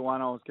going to be the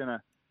one I was going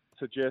to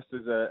suggest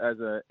as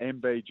a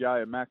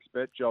MBJ, a max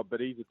bet job,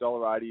 but he's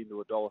 $1.80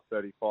 into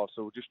 $1.35, so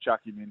we'll just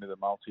chuck him into the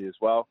multi as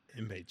well.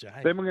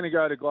 MBJ. Then we're going to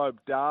go to Globe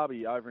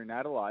Derby over in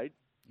Adelaide.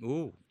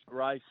 Ooh.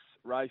 Race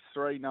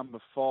 3, number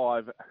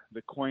 5,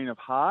 the Queen of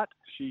Heart.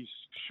 She's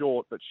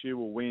short, but she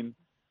will win.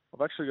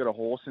 I've actually got a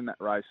horse in that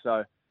race,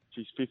 so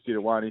she's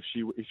 50-1. If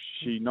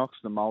she knocks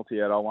the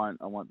multi out, I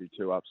won't be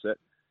too upset.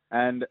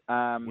 And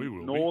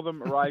Northern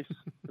race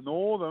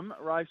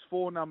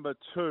 4, number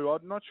 2.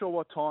 I'm not sure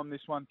what time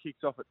this one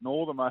kicks off at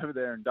Northern over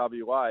there in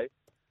WA,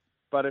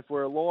 but if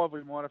we're alive,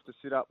 we might have to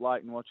sit up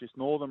late and watch this.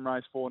 Northern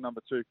race 4,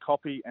 number 2,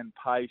 Copy and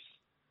Pace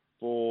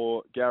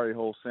for Gary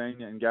Hall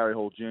Senior and Gary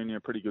Hall Junior.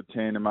 Pretty good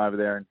tandem over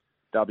there in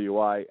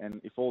WA.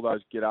 And if all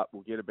those get up,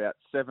 we'll get about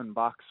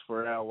 $7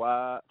 for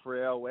our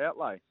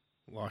outlay.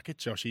 Like it,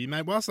 Joshy.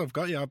 Mate, whilst I've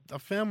got you, I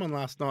found one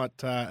last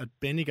night at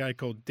Bendigo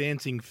called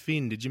Dancing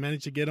Finn. Did you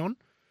manage to get on?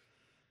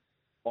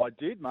 I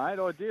did, mate.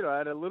 I did. I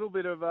had a little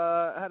bit of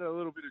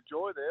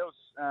joy there. It was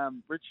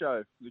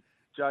Richo,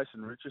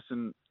 Jason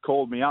Richardson,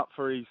 called me up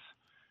for his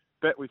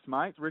bet with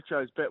mates.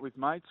 Richo's bet with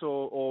mates,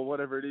 or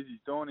whatever it is he's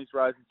doing. He's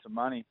raising some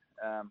money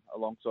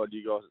alongside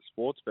you guys at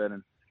Sportsbet,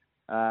 and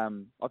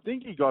I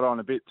think he got on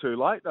a bit too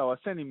late though. I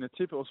sent him the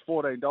tip. It was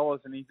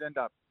 $14, and he's ended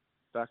up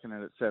backing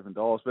it at $7.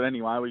 But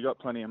anyway, we got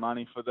plenty of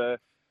money for the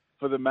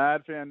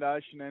MAD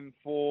Foundation and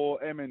for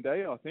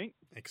MND, I think.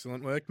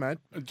 Excellent work, mate.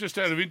 Just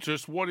out of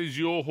interest, what is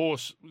your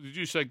horse? Did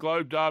you say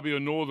Globe Derby or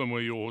Northern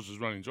where your horse is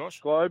running,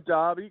 Josh? Globe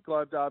Derby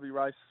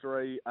race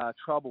 3,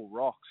 Trouble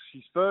Rocks.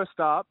 She's first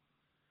up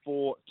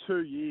for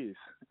 2 years.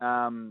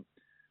 So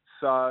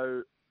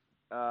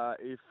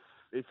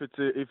if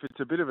it's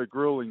a bit of a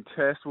grueling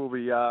test, we'll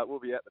be at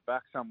the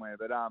back somewhere.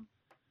 But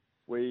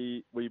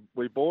we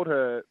bought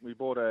her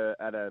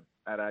at a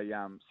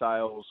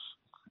sales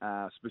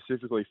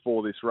specifically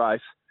for this race,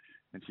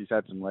 and she's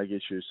had some leg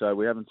issues, so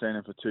we haven't seen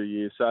her for 2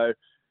 years. So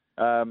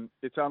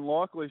it's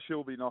unlikely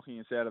she'll be knocking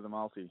us out of the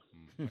multi.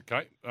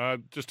 Okay,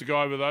 just to go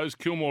over those: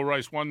 Kilmore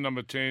race 1,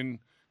 number 10;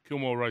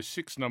 Kilmore race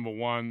 6, number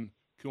 1;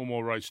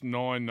 Kilmore race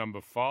 9, number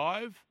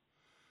 5;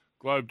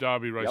 Globe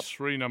Derby race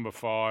 3, number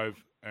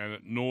 5; and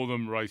at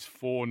Northern race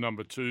 4,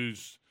 number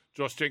 2s.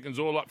 Josh Jenkins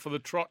all up for the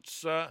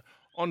trots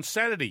on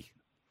Saturday.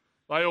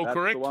 They all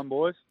correct? That's the one,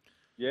 boys.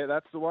 Yeah,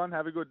 that's the one.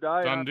 Have a good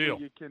day. Done deal.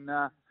 You can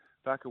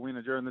back a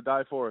winner during the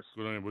day for us.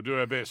 Good on you. We'll do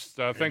our best.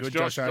 Thanks, good,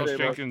 Josh. Josh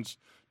Jenkins,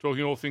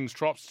 talking all things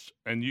trots,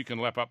 and you can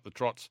lap up the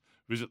trots.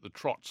 Visit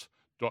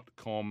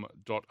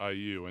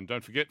thetrots.com.au. And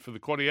don't forget, for the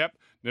Quaddy app,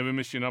 never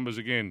miss your numbers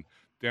again.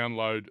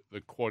 Download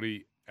the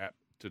Quaddy app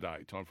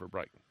today. Time for a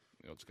break.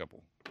 The Odds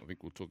Couple. I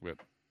think we'll talk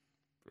about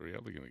Very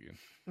Elegant again.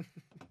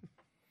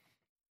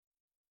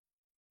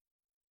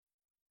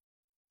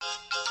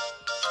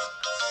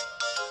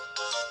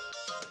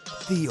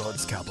 The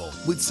Odds Couple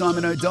with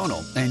Simon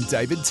O'Donnell and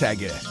David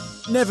Taggart.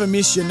 Never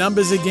miss your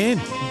numbers again.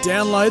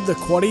 Download the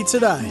Quaddy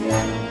today.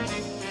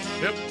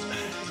 Yep.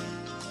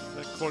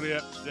 That Quaddy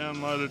app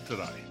downloaded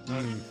today.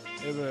 Don't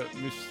ever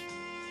miss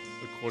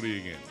the Quaddy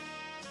again.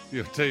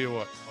 Yeah, I'll tell you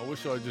what, I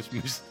wish I just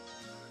missed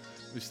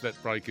that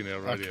break in our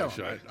radio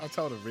show. Mate. I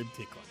told a rib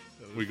tickler.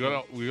 We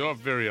got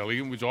Very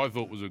Elegant, which I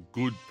thought was a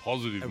good,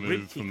 positive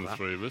move from the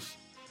three of us.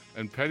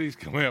 And Paddy's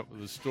come out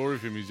with a story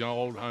from his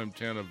old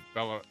hometown of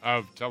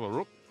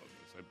Tallarook.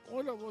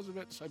 What was I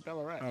about to say?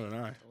 Ballarat. I don't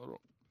know.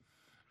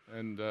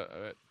 And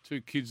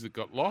two kids that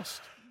got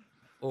lost.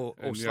 Or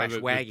slash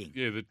wagging.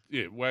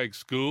 Wag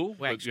school.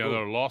 Wag school. They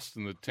were lost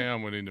and the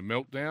town went into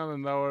meltdown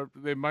and they were at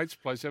their mate's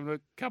place having a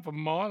cup of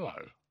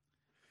Milo.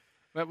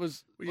 That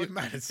was... Well, you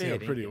made it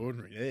sound pretty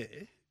ordinary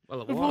there.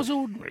 Well, it was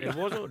ordinary. It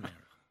was ordinary.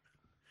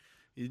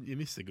 You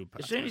missed the good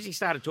part. As soon as he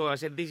started talking, I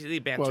said, this is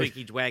about two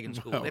kids wagging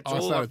school. Well, That's I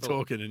all started I thought.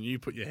 talking and you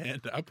put your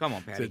hand up. Come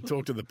on, Paddy. Said,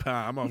 talk to the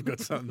palm. I've got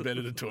something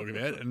better to talk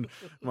about. And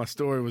my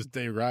story was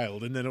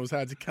derailed and then it was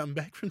hard to come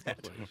back from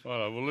that. All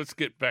right, well, let's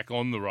get back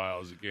on the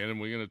rails again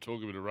and we're going to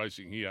talk a bit of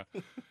racing here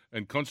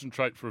and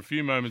concentrate for a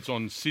few moments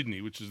on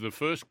Sydney, which is the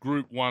first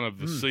Group 1 of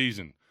the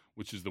season,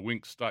 which is the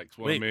Winx Stakes.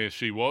 What a mare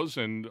she was,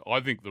 and I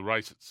think the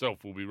race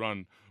itself will be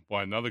run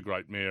by another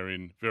great mare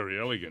in Very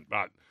Elegant,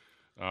 but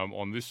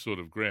on this sort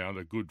of ground,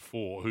 a good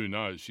 4, who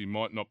knows? She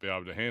might not be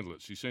able to handle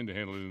it. She seemed to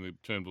handle it in the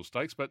Turnbull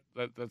Stakes, but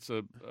that's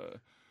a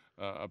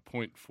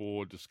point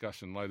for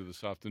discussion later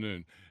this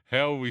afternoon.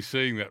 How are we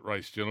seeing that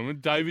race,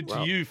 gentlemen? David,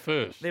 to you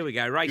first. There we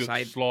go, race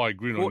 8. Sly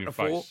grin on your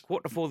face.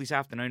 Quarter to 4 this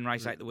afternoon,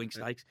 race 8, the Winx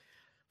Stakes.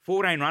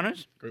 14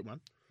 runners. Group 1.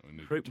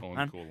 Group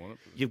 1.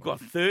 You've got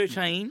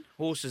 13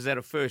 horses that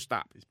are first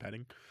up. He's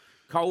padding.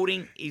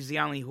 Colding is the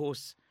only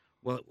horse.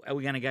 Well, are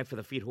we going to go for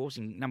the fit horse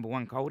in number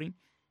 1, Colding?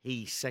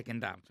 he's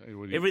second up. Tell you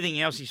what,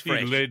 Everything else is fresh.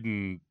 He led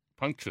and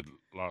punctured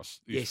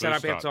his set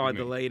up first outside start,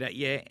 the leader.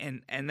 Yeah,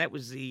 and that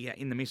was the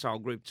in the missile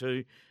group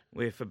 2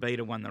 where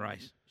Fabita won the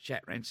race.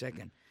 Shat ran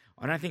second.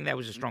 I don't think that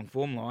was a strong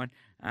form line.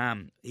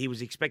 He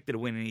was expected to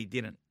win and he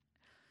didn't.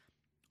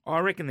 I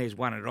reckon there's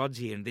one at odds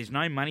here, and there's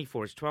no money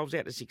for us. 12s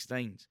out to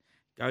 16s.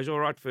 Goes all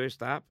right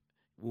first up.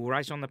 We'll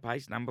race on the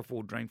pace. Number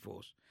 4,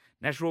 Dreamforce.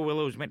 Natural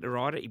Willer was meant to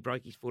ride it. He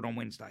broke his foot on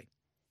Wednesday.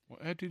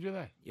 How did you do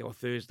that? Yeah, or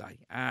Thursday.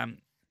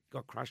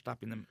 Got crushed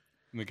up in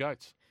the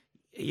gates.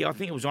 Yeah, I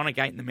think it was on a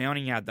gate in the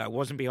mounting yard, though. It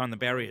wasn't behind the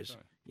barriers.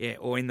 Right. Yeah,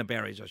 or in the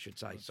barriers, I should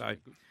say. So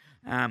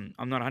I'm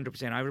not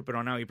 100% over it, but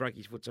I know he broke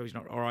his foot, so he's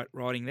not all right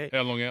riding there.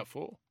 How long out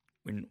for?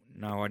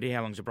 No idea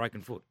how long's a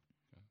broken foot.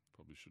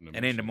 Probably shouldn't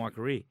have. An end of my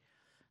career.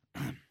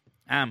 But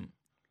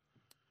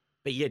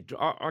yeah,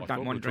 I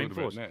don't mind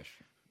Dreamforce.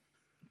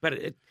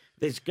 But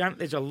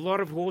there's a lot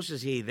of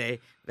horses here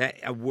that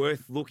are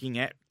worth looking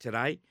at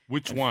today.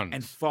 Which ones?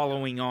 And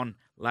following on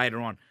later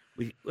on.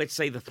 Let's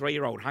see the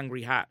 3-year-old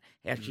Hungry Heart,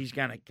 how she's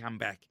going to come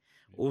back.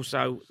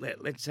 Also,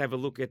 let's have a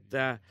look at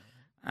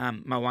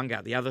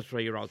Mo'unga, the other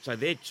 3-year-old. So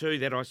they're two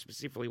that I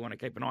specifically want to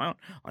keep an eye on.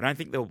 I don't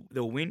think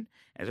they'll win.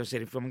 As I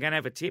said, if I'm going to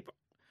have a tip,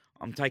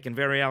 I'm taking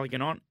Very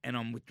Elegant on, and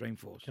I'm with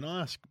Dreamforce. Can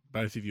I ask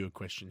both of you a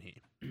question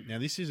here? Now,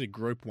 this is a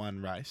Group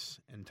 1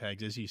 race, and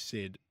Tags, as you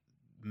said,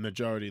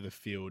 majority of the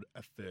field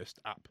are first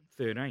up.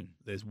 13.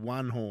 There's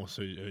one horse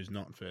who's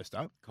not first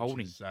up.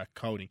 Colding.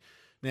 Colding.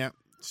 Now,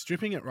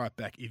 stripping it right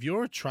back, if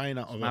you're a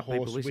trainer of a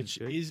horse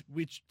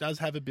which does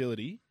have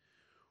ability,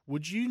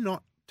 would you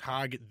not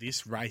target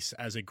this race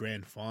as a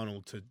grand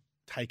final to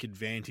take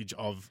advantage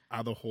of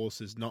other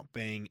horses not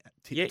being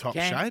tip-top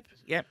shape?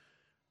 Yep.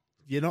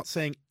 You're not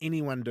seeing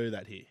anyone do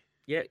that here.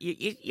 Yeah,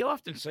 you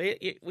often see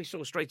it. We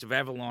saw Streets of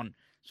Avalon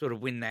sort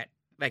of win that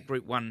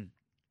Group 1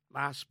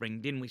 last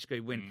spring, didn't we,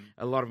 Scoob, when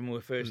a lot of them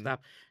were first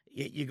up.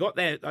 You got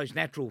those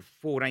natural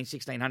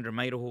 1,400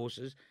 metre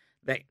horses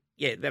that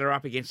are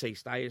up against these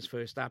stayers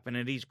first up, and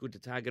it is good to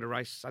target a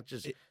race such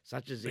as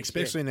this.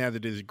 Especially now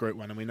that it is a Group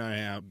 1 and we know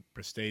how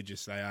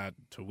prestigious they are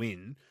to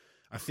win.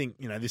 I think,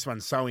 this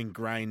one's so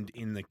ingrained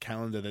in the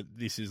calendar that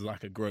this is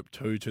like a Group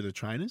 2 to the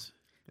trainers.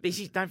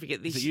 Don't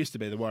forget this. It used to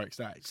be the Warwick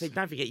Stakes. See,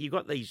 don't forget, you've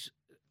got these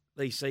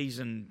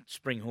seasoned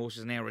spring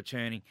horses now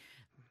returning.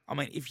 I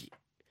mean,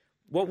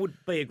 what would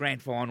be a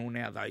grand final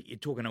now, though? You're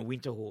talking a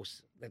winter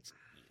horse.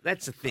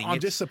 That's the thing. I'm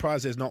just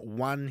surprised there's not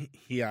one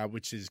here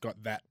which has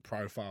got that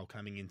profile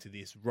coming into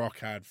this rock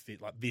hard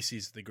fit. Like, this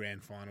is the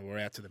grand final. We're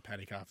out to the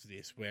paddock after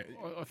this.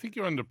 I think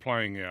you're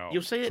underplaying our.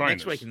 You'll see it trainers.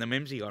 next week in the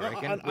Memsey, I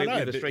reckon. I know,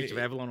 with the Streets of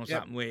Avalon or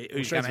something. Where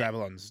who's Streets of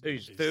Avalon's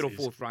who's third or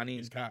fourth run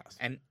in, cast.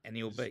 and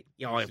he'll be.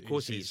 Yeah, of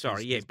course he is.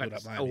 Sorry, but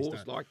a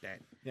horse like that.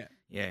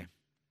 Yeah.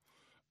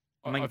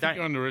 I think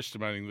you're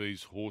underestimating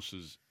these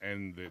horses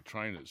and their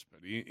trainers,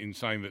 but in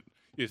saying that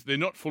yes, they're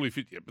not fully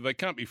fit yet, but they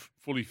can't be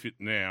fully fit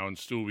now and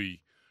still be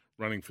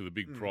running for the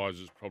big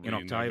prizes probably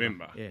in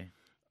November.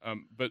 Yeah.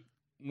 But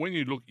when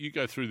you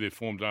go through their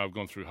form today, I've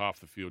gone through half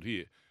the field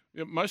here.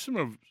 Most of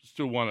them have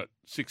still won at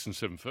 6 and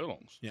 7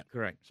 furlongs. Yeah,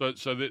 correct. So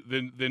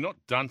they're not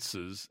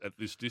dunces at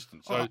this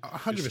distance. So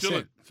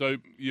 100%. So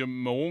your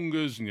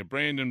Mo'ungas and your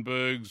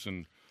Brandenburgs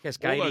and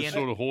Cascadian. all those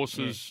sort of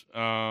horses.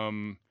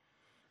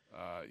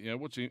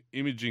 What's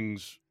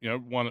Imaging's?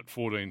 Won at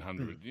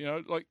 1,400.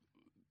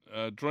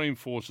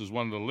 Dreamforce has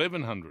won at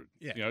 1,100.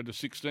 Yeah. To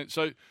 16.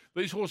 So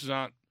these horses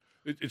aren't.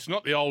 It's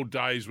not the old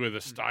days where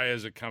the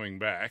stayers are coming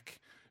back,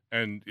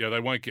 and they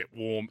won't get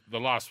warm. The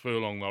last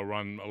furlong they'll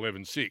run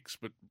 11.6,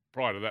 but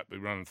prior to that they're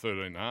running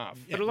 13.5.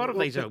 But a lot of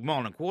these are mile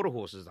and a quarter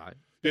horses, though.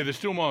 Yeah, they're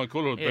still mile and a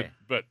quarter,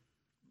 but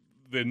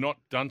they're not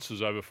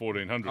dunces over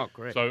 1,400. Oh,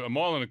 correct. So a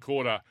mile and a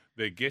quarter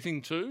they're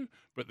getting to,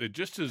 but they're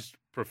just as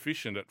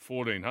proficient at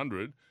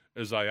 1,400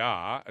 as they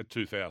are at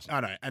 2,000. I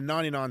know, and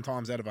 99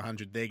 times out of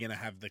 100, they're going to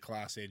have the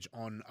class edge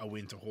on a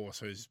winter horse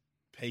who's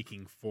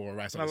peaking for a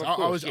race like this.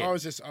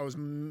 I was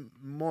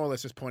more or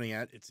less just pointing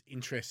out it's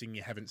interesting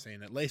you haven't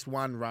seen at least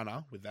one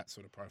runner with that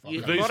sort of profile.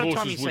 These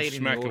horses would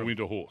smack a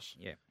winter horse.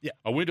 Yeah.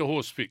 A winter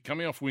horse fit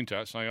coming off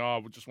winter,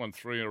 saying, we just won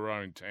 3 in a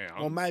row in town.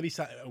 Or maybe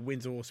a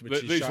winter horse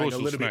which is showing a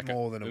little bit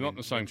more than they're not in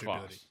the same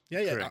class.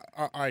 Yeah.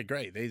 I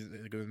agree.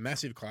 They've got a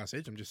massive class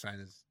edge. I'm just saying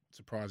it's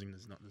surprising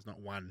there's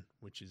not one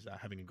which is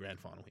having a grand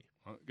final here.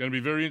 Going to be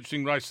a very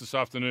interesting race this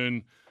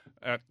afternoon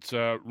at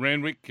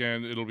Randwick,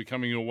 and it'll be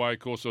coming your way, of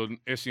course, on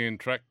SEN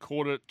track.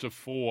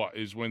 3:45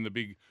 is when the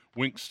big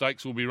Wink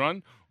Stakes will be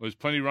run. There's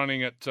plenty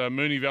running at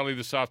Moonee Valley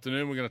this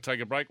afternoon. We're going to take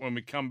a break. When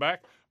we come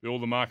back, all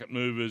the market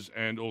movers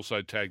and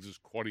also Tags'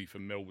 quaddie for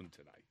Melbourne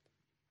today.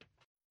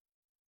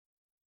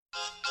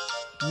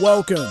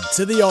 Welcome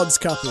to the Odds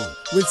Couple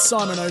with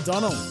Simon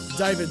O'Donnell,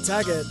 David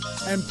Taggart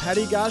and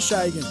Paddy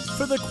Garshagen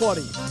for the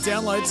quaddie.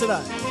 Download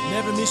today.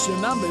 Never miss your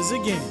numbers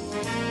again.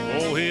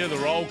 All here, the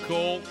roll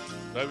call.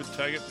 David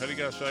Taggart, Paddy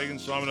Garshagen,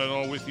 Simon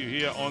O'Donnell with you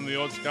here on the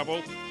Odds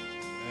Couple.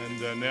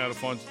 And now to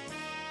find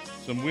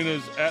some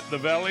winners at the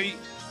Valley.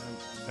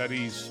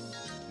 Paddy's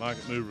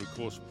market mover, of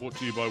course, brought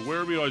to you by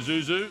Werribee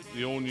Isuzu.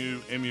 The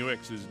all-new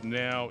MUX is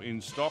now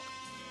in stock.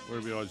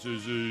 Werribee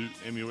Isuzu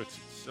MUX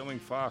selling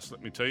fast,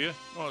 let me tell you.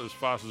 Not as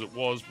fast as it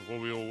was before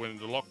we all went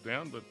into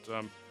lockdown, but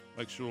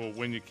make sure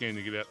when you can,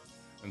 you get out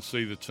and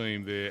see the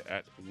team there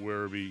at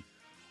Werribee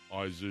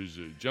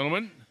Isuzu.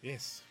 Gentlemen,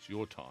 Yes. it's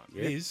your time.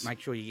 It is.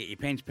 Make sure you get your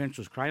pens,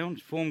 pencils,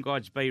 crayons. Form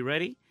guides be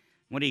ready.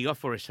 What do you got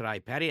for us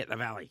today, Paddy, at the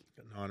Valley?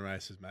 Got 9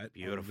 races, mate.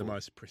 Beautiful. The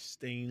most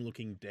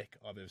pristine-looking deck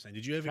I've ever seen.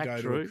 Did you ever Track go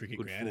to true, a cricket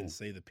good ground and form.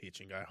 see the pitch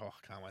and go, oh,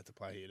 I can't wait to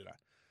play here today?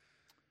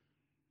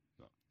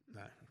 No,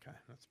 okay,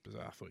 that's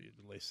bizarre. I thought you'd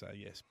at least say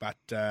yes. But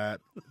the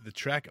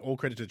track, all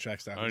credit to the track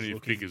staff. Only is if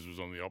looking Vickers was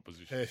on the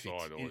opposition perfect.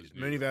 side.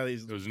 Moonee Valley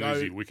is There was an go,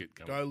 easy wicket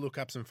coming. Go look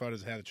up some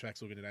photos of how the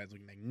track's looking today. It's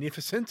looking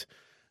magnificent.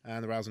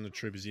 And the rails in the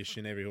true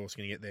position. Every horse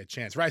going to get their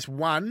chance. Race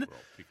 1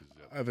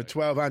 over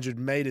 1,200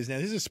 metres. Now,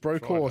 this is a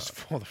sprue course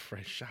for the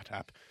fresh. Shut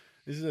up.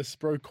 This is a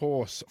sprue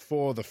course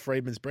for the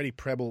Freedmans. Brady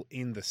Preble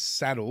in the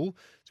saddle.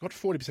 It's got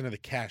 40% of the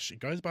cash. It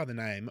goes by the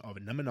name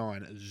of number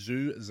 9,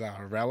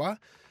 Zuzarella.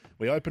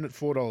 We opened at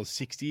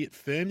 $4.60. It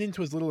firmed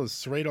into as little as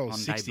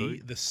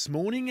 $3.60. This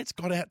morning, it's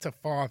got out to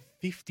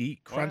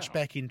 $5.50, crunched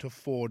back into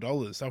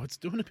 $4. So it's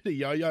doing a bit of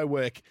yo-yo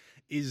work,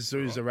 is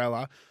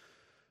Zuzarella.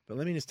 But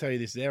let me just tell you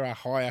this. There are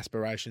high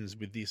aspirations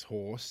with this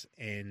horse.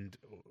 And,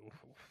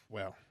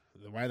 well,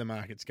 the way the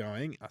market's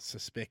going, I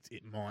suspect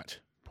it might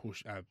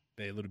push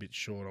be a little bit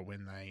shorter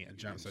when they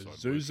jump. So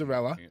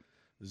Zuzarella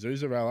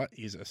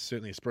is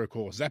certainly a sprue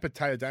course.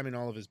 Zapateo, Damien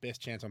Oliver's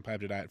best chance on paper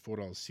today at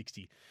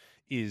 $4.60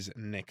 is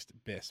next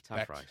best.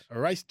 Tough race.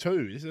 Race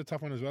 2. This is a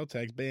tough one as well,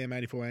 Tags.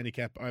 BM84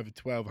 handicap over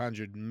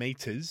 1,200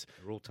 metres.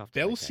 They're all tough.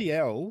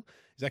 Belciel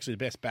is actually the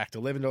best backed.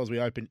 $11 we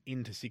open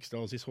into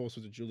 $6. This horse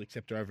was a dual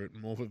acceptor over at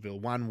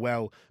Morphettville. Won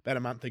well about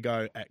a month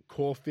ago at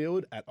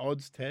Caulfield at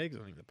odds, Tags.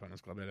 I think the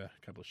Punters Club had a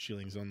couple of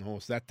shillings on the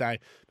horse that day.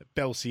 But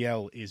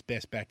Belciel is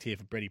best backed here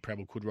for Brady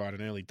Preble. Could ride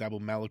an early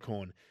double.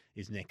 Malicorn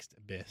is next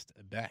best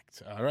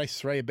backed. Race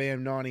 3, a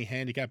BM90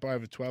 handicap over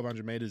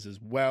 1,200 metres as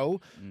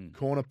well.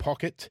 Corner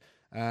Pocket.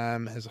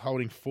 Has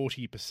holding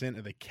 40%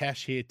 of the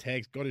cash here.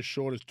 Tags got as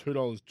short as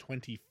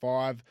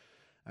 $2.25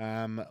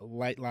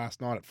 late last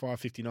night at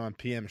 5:59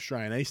 p.m.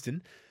 Australian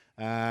Eastern.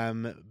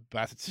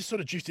 But it's just sort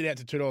of juiced it out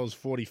to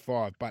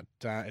 $2.45. But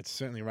it's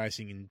certainly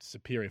racing in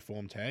superior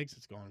form. Tags.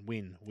 It's gone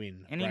win.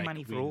 Any break,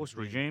 money for win, horse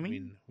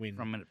resuming? Win.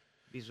 From a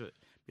bit of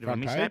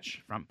Front a mishap.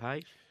 page? Front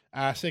page.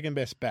 Second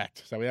best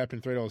backed. So we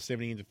opened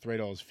 $3.70 into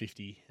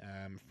 $3.50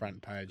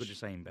 front page. Good to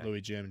see him back.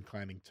 Louis German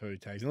claiming 2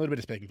 tags. And a little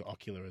bit of specking for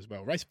Ocular as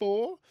well. Race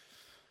 4.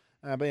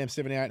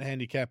 BM78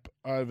 handicap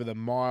over the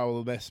mile.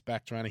 The best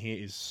backed runner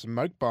here is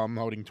Smoke Bomb,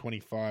 holding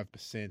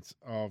 25%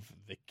 of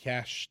the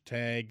cash.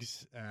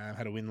 Tags.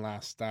 Had a win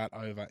last start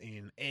over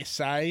in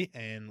SA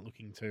and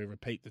looking to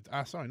repeat the...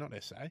 sorry, not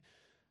SA.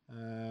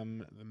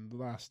 The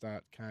last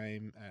start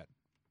came at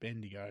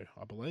Bendigo,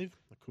 I believe.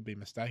 I could be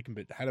mistaken,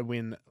 but had a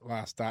win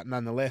last start.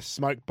 Nonetheless,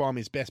 Smoke Bomb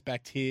is best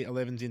backed here.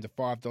 11's into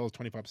 $5,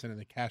 25% of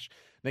the cash.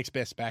 Next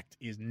best backed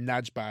is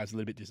Nudge Bar. Is a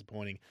little bit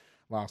disappointing.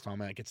 Last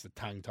time out, gets the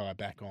tongue tie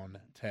back on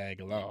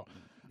Tagaloa.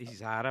 This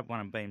is harder.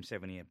 One on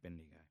BM70 at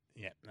Bendigo.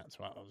 Yeah,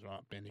 that's right. I was right.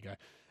 Bendigo.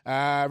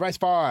 Race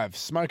 5.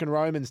 Smoke and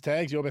Romans.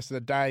 Tags. Your best of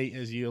the day,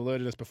 as you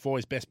alerted us before,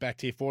 is best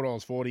backed here.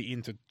 $4.40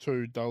 into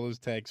 $2.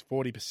 Tags.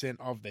 40%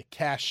 of the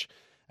cash.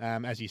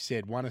 As you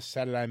said, won a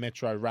Saturday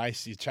Metro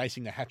race. He's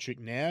chasing the hat-trick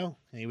now.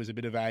 He was a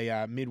bit of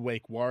a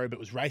midweek warrior, but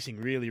was racing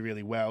really,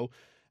 really well.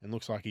 And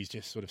looks like he's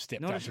just sort of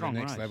stepped up to the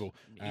next level.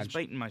 He's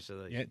beaten most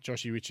of these. Yeah,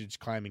 Joshy Richards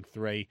claiming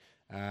 3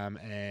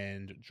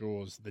 and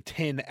draws the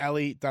 10.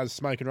 Ali does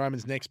Smoke and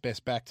Romans. Next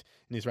best backed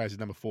in this race is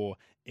number 4,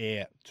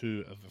 Heir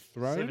to the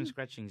Throne. 7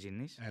 scratchings in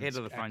this. Head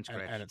of the Throne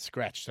scratch. And it's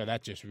scratched, so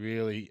that just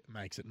really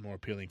makes it more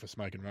appealing for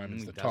Smoke and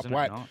Romans, the top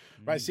weight.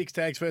 Race 6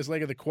 tags, first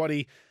leg of the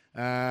quaddie.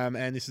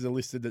 And this is a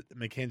listed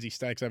Mackenzie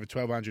Stakes over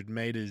 1,200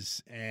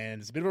 metres. And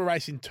it's a bit of a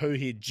race in 2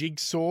 here.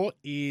 Jigsaw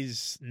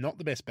is not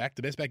the best back.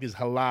 The best back is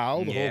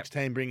Halal. The Hawks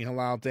team bringing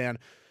Halal down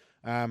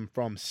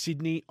from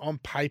Sydney on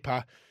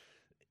paper.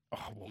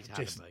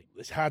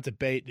 It's hard to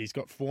beat. He's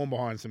got form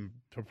behind some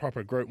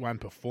proper Group 1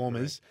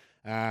 performers.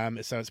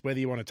 So it's whether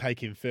you want to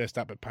take him first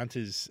up at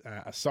punters,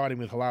 siding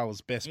with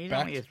Halal's best He's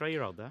back. only a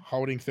 3-year-old, though.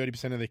 Holding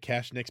 30% of the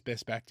cash. Next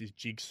best backed is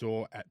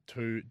Jigsaw at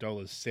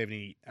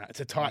 $2.70.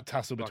 It's a tight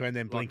tussle between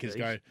them. Blinkers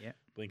go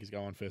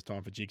on first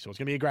time for Jigsaw. It's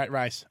going to be a great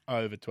race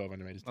over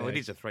 1,200 metres. Well, it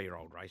is a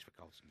 3-year-old race for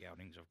Colson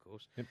Geldings, of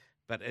course. Yep.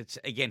 But it's,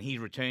 again, he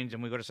returns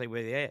and we've got to see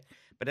where they're at.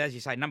 But as you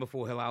say, number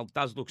 4, Halal,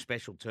 does look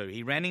special too.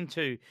 He ran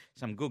into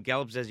some good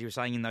gallops, as you were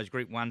saying, in those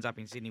Group 1s up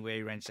in Sydney where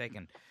he ran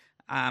second.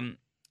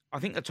 I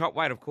think the top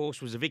weight, of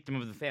course, was a victim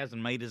of the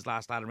 1,000 metres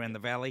last start around the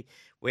Valley,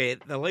 where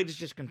the leaders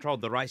just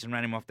controlled the race and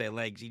ran him off their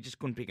legs. He just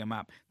couldn't pick him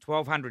up.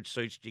 1,200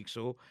 suits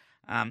Jigsaw.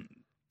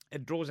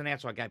 It draws an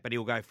outside gate, but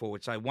he'll go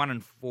forward. So 1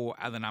 and 4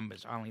 other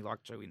numbers. I only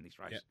like 2 in this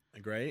race. Yep,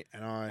 agree.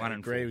 And I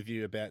agree with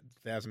you about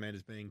 1,000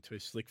 metres being too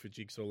slick for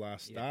Jigsaw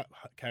last start.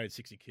 Carried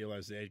 60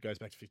 kilos there. He goes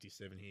back to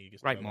 57 here.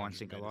 Great mind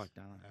sink alike,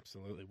 don't they?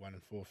 Absolutely. 1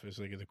 and 4 first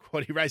leg of the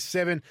quaddie. Race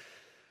 7.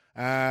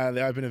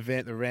 The open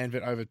event, the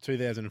Ranvet, over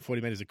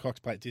 2,040 metres of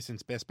Cox Plate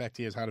distance. Best back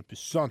here is Heart of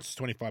Puissance,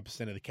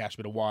 25% of the cash,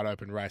 but a wide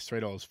open race,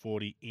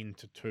 $3.40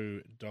 into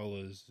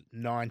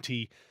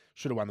 $2.90.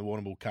 should have won the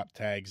Warrnambool Cup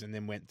tags, and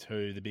then went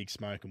to the Big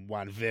Smoke and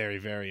won very,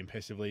 very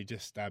impressively.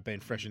 Just been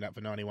freshened up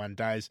for 91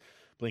 days.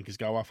 Blinkers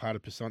go off,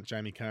 100%.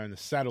 Jamie Carr in the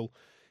saddle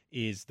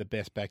is the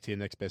best back tier.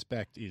 Next best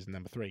back is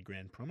number 3,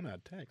 Grand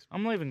Promenade tags.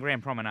 I'm leaving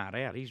Grand Promenade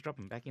out. He's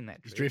dropping back in that.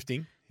 He's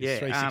drifting. He's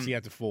 360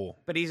 out to 4.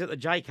 But he's at the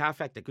J Car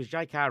factor because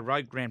J Car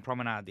rode Grand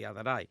Promenade the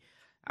other day.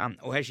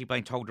 Or has she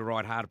been told to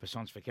ride harder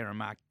percents for Karen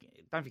Mark?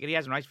 Don't forget, he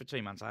hasn't raced for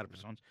 2 months, harder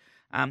percents.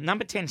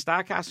 Number 10,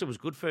 Starcaster, was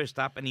good first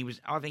up, and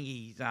I think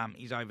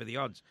he's over the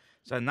odds.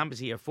 So the numbers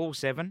here are 4,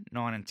 7,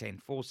 9 and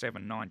 10. 4,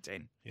 7, 9,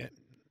 10. Yeah,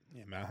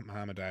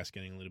 Muhammad Dayas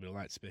getting a little bit of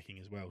late specking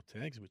as well,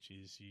 tags, which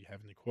is you have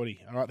in the quaddie.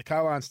 All right, the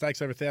Carline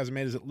Stakes over 1,000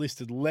 metres at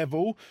listed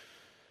level.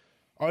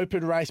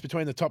 Open race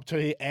between the top 2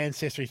 here,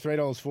 Ancestry,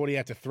 $3.40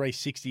 out to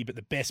 $3.60, but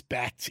the best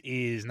backed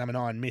is number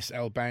 9, Miss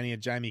Albania,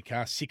 Jamie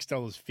Carr,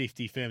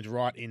 $6.50, firmed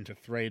right into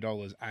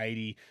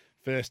 $3.80.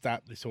 First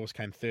up, this horse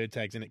came third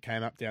tags, and it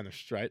came up down the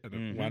straight, and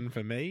it won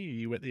for me.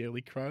 You went the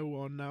early crow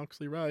on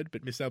Oxley Road,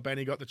 but Miss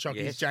Albania got the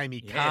chockies. Yes.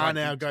 Jamie Carr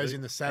now goes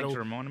in the saddle. Thanks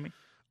for reminding me.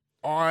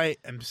 I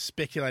am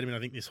speculating, and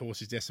I think this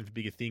horse is destined for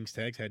bigger things,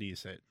 tags. How do you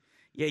see it?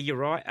 Yeah, you're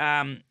right.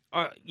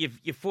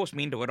 You've forced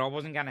me into it. I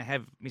wasn't going to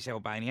have Miss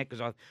Albania because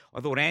I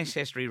thought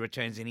Ancestry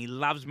returns in. He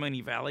loves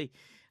Moonee Valley,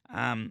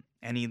 and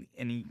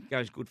he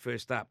goes good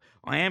first up.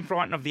 I am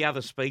frightened of the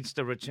other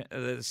speedster,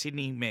 the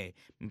Sydney mare,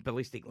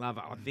 Ballistic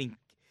Lover. I think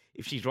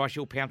if she's right,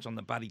 she'll pounce on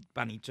the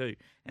bunny too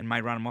and may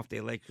run them off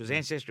their legs because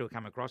Ancestry will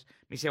come across.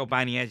 Miss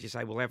Albania, as you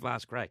say, will have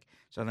last crack.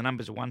 So the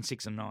numbers are 1,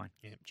 6 and 9.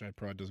 Yeah, Joe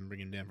Pride doesn't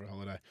bring him down for a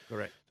holiday.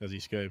 Correct. Does he,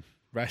 Scoob?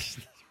 Race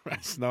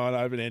 9,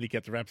 open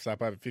handicap that wraps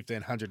up over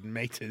 1,500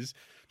 metres.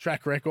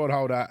 Track record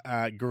holder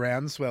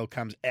Groundswell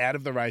comes out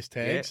of the race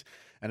tags,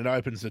 and it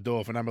opens the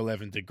door for number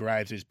 11 to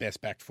Graves, who's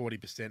best backed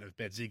 40% of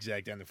bet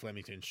zigzag down the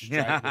Flemington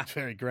straight. Looks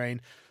very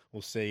green.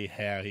 We'll see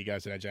how he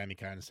goes today. Jamie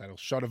Carr in the saddle.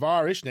 Shot of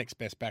Irish, next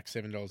best back,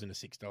 $7 into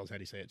 $6. How do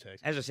you see it,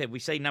 Tags? As I said, we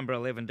see number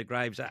 11 to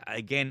Graves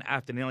again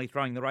after nearly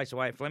throwing the race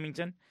away at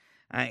Flemington.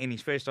 In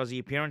his first Aussie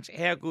appearance.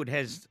 How good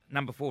has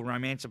number 4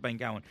 Romancer been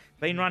going?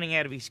 Been running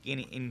out of his skin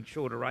in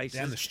shorter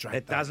races. Down the straight,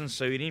 that doesn't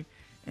suit him,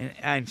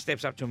 and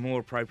steps up to a more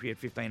appropriate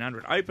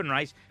 1,500. Open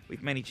race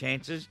with many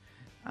chances,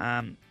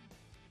 but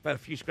a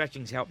few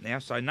scratchings help now.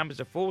 So numbers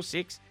are 4,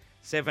 6,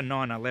 7,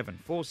 9, 11.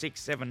 4, 6,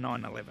 7,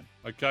 9, 11.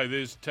 Okay,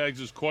 there's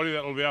Tags' quality.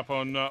 That'll be up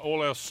on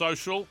all our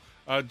social.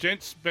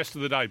 Gents, best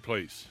of the day,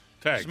 please.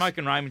 Tags. Smoke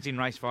and Raymond's in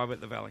race 5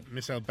 at the Valley.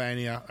 Miss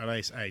Albania,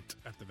 race 8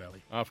 at the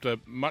Valley. After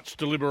much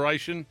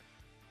deliberation,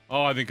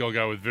 I think I'll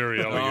go with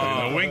Very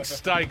Elegant. The Wink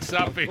Stakes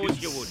up in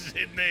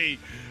Sydney.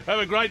 Have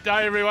a great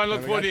day, everyone.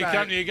 Look forward to your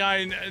company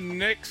again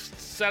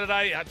next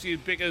Saturday. Hutchie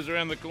and Pickers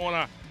around the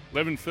corner,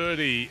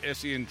 11:30,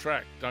 SEN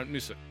Track. Don't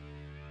miss it.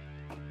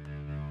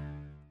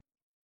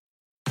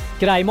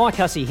 G'day, Mike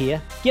Hussey here.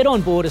 Get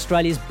on board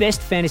Australia's best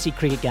fantasy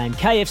cricket game,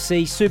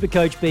 KFC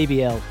Supercoach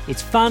BBL.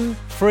 It's fun,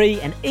 free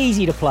and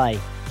easy to play.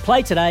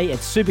 Play today at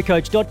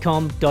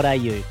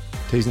supercoach.com.au.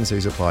 T's and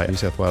C's apply. New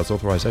South Wales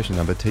authorisation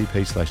number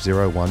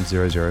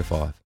TP/01005.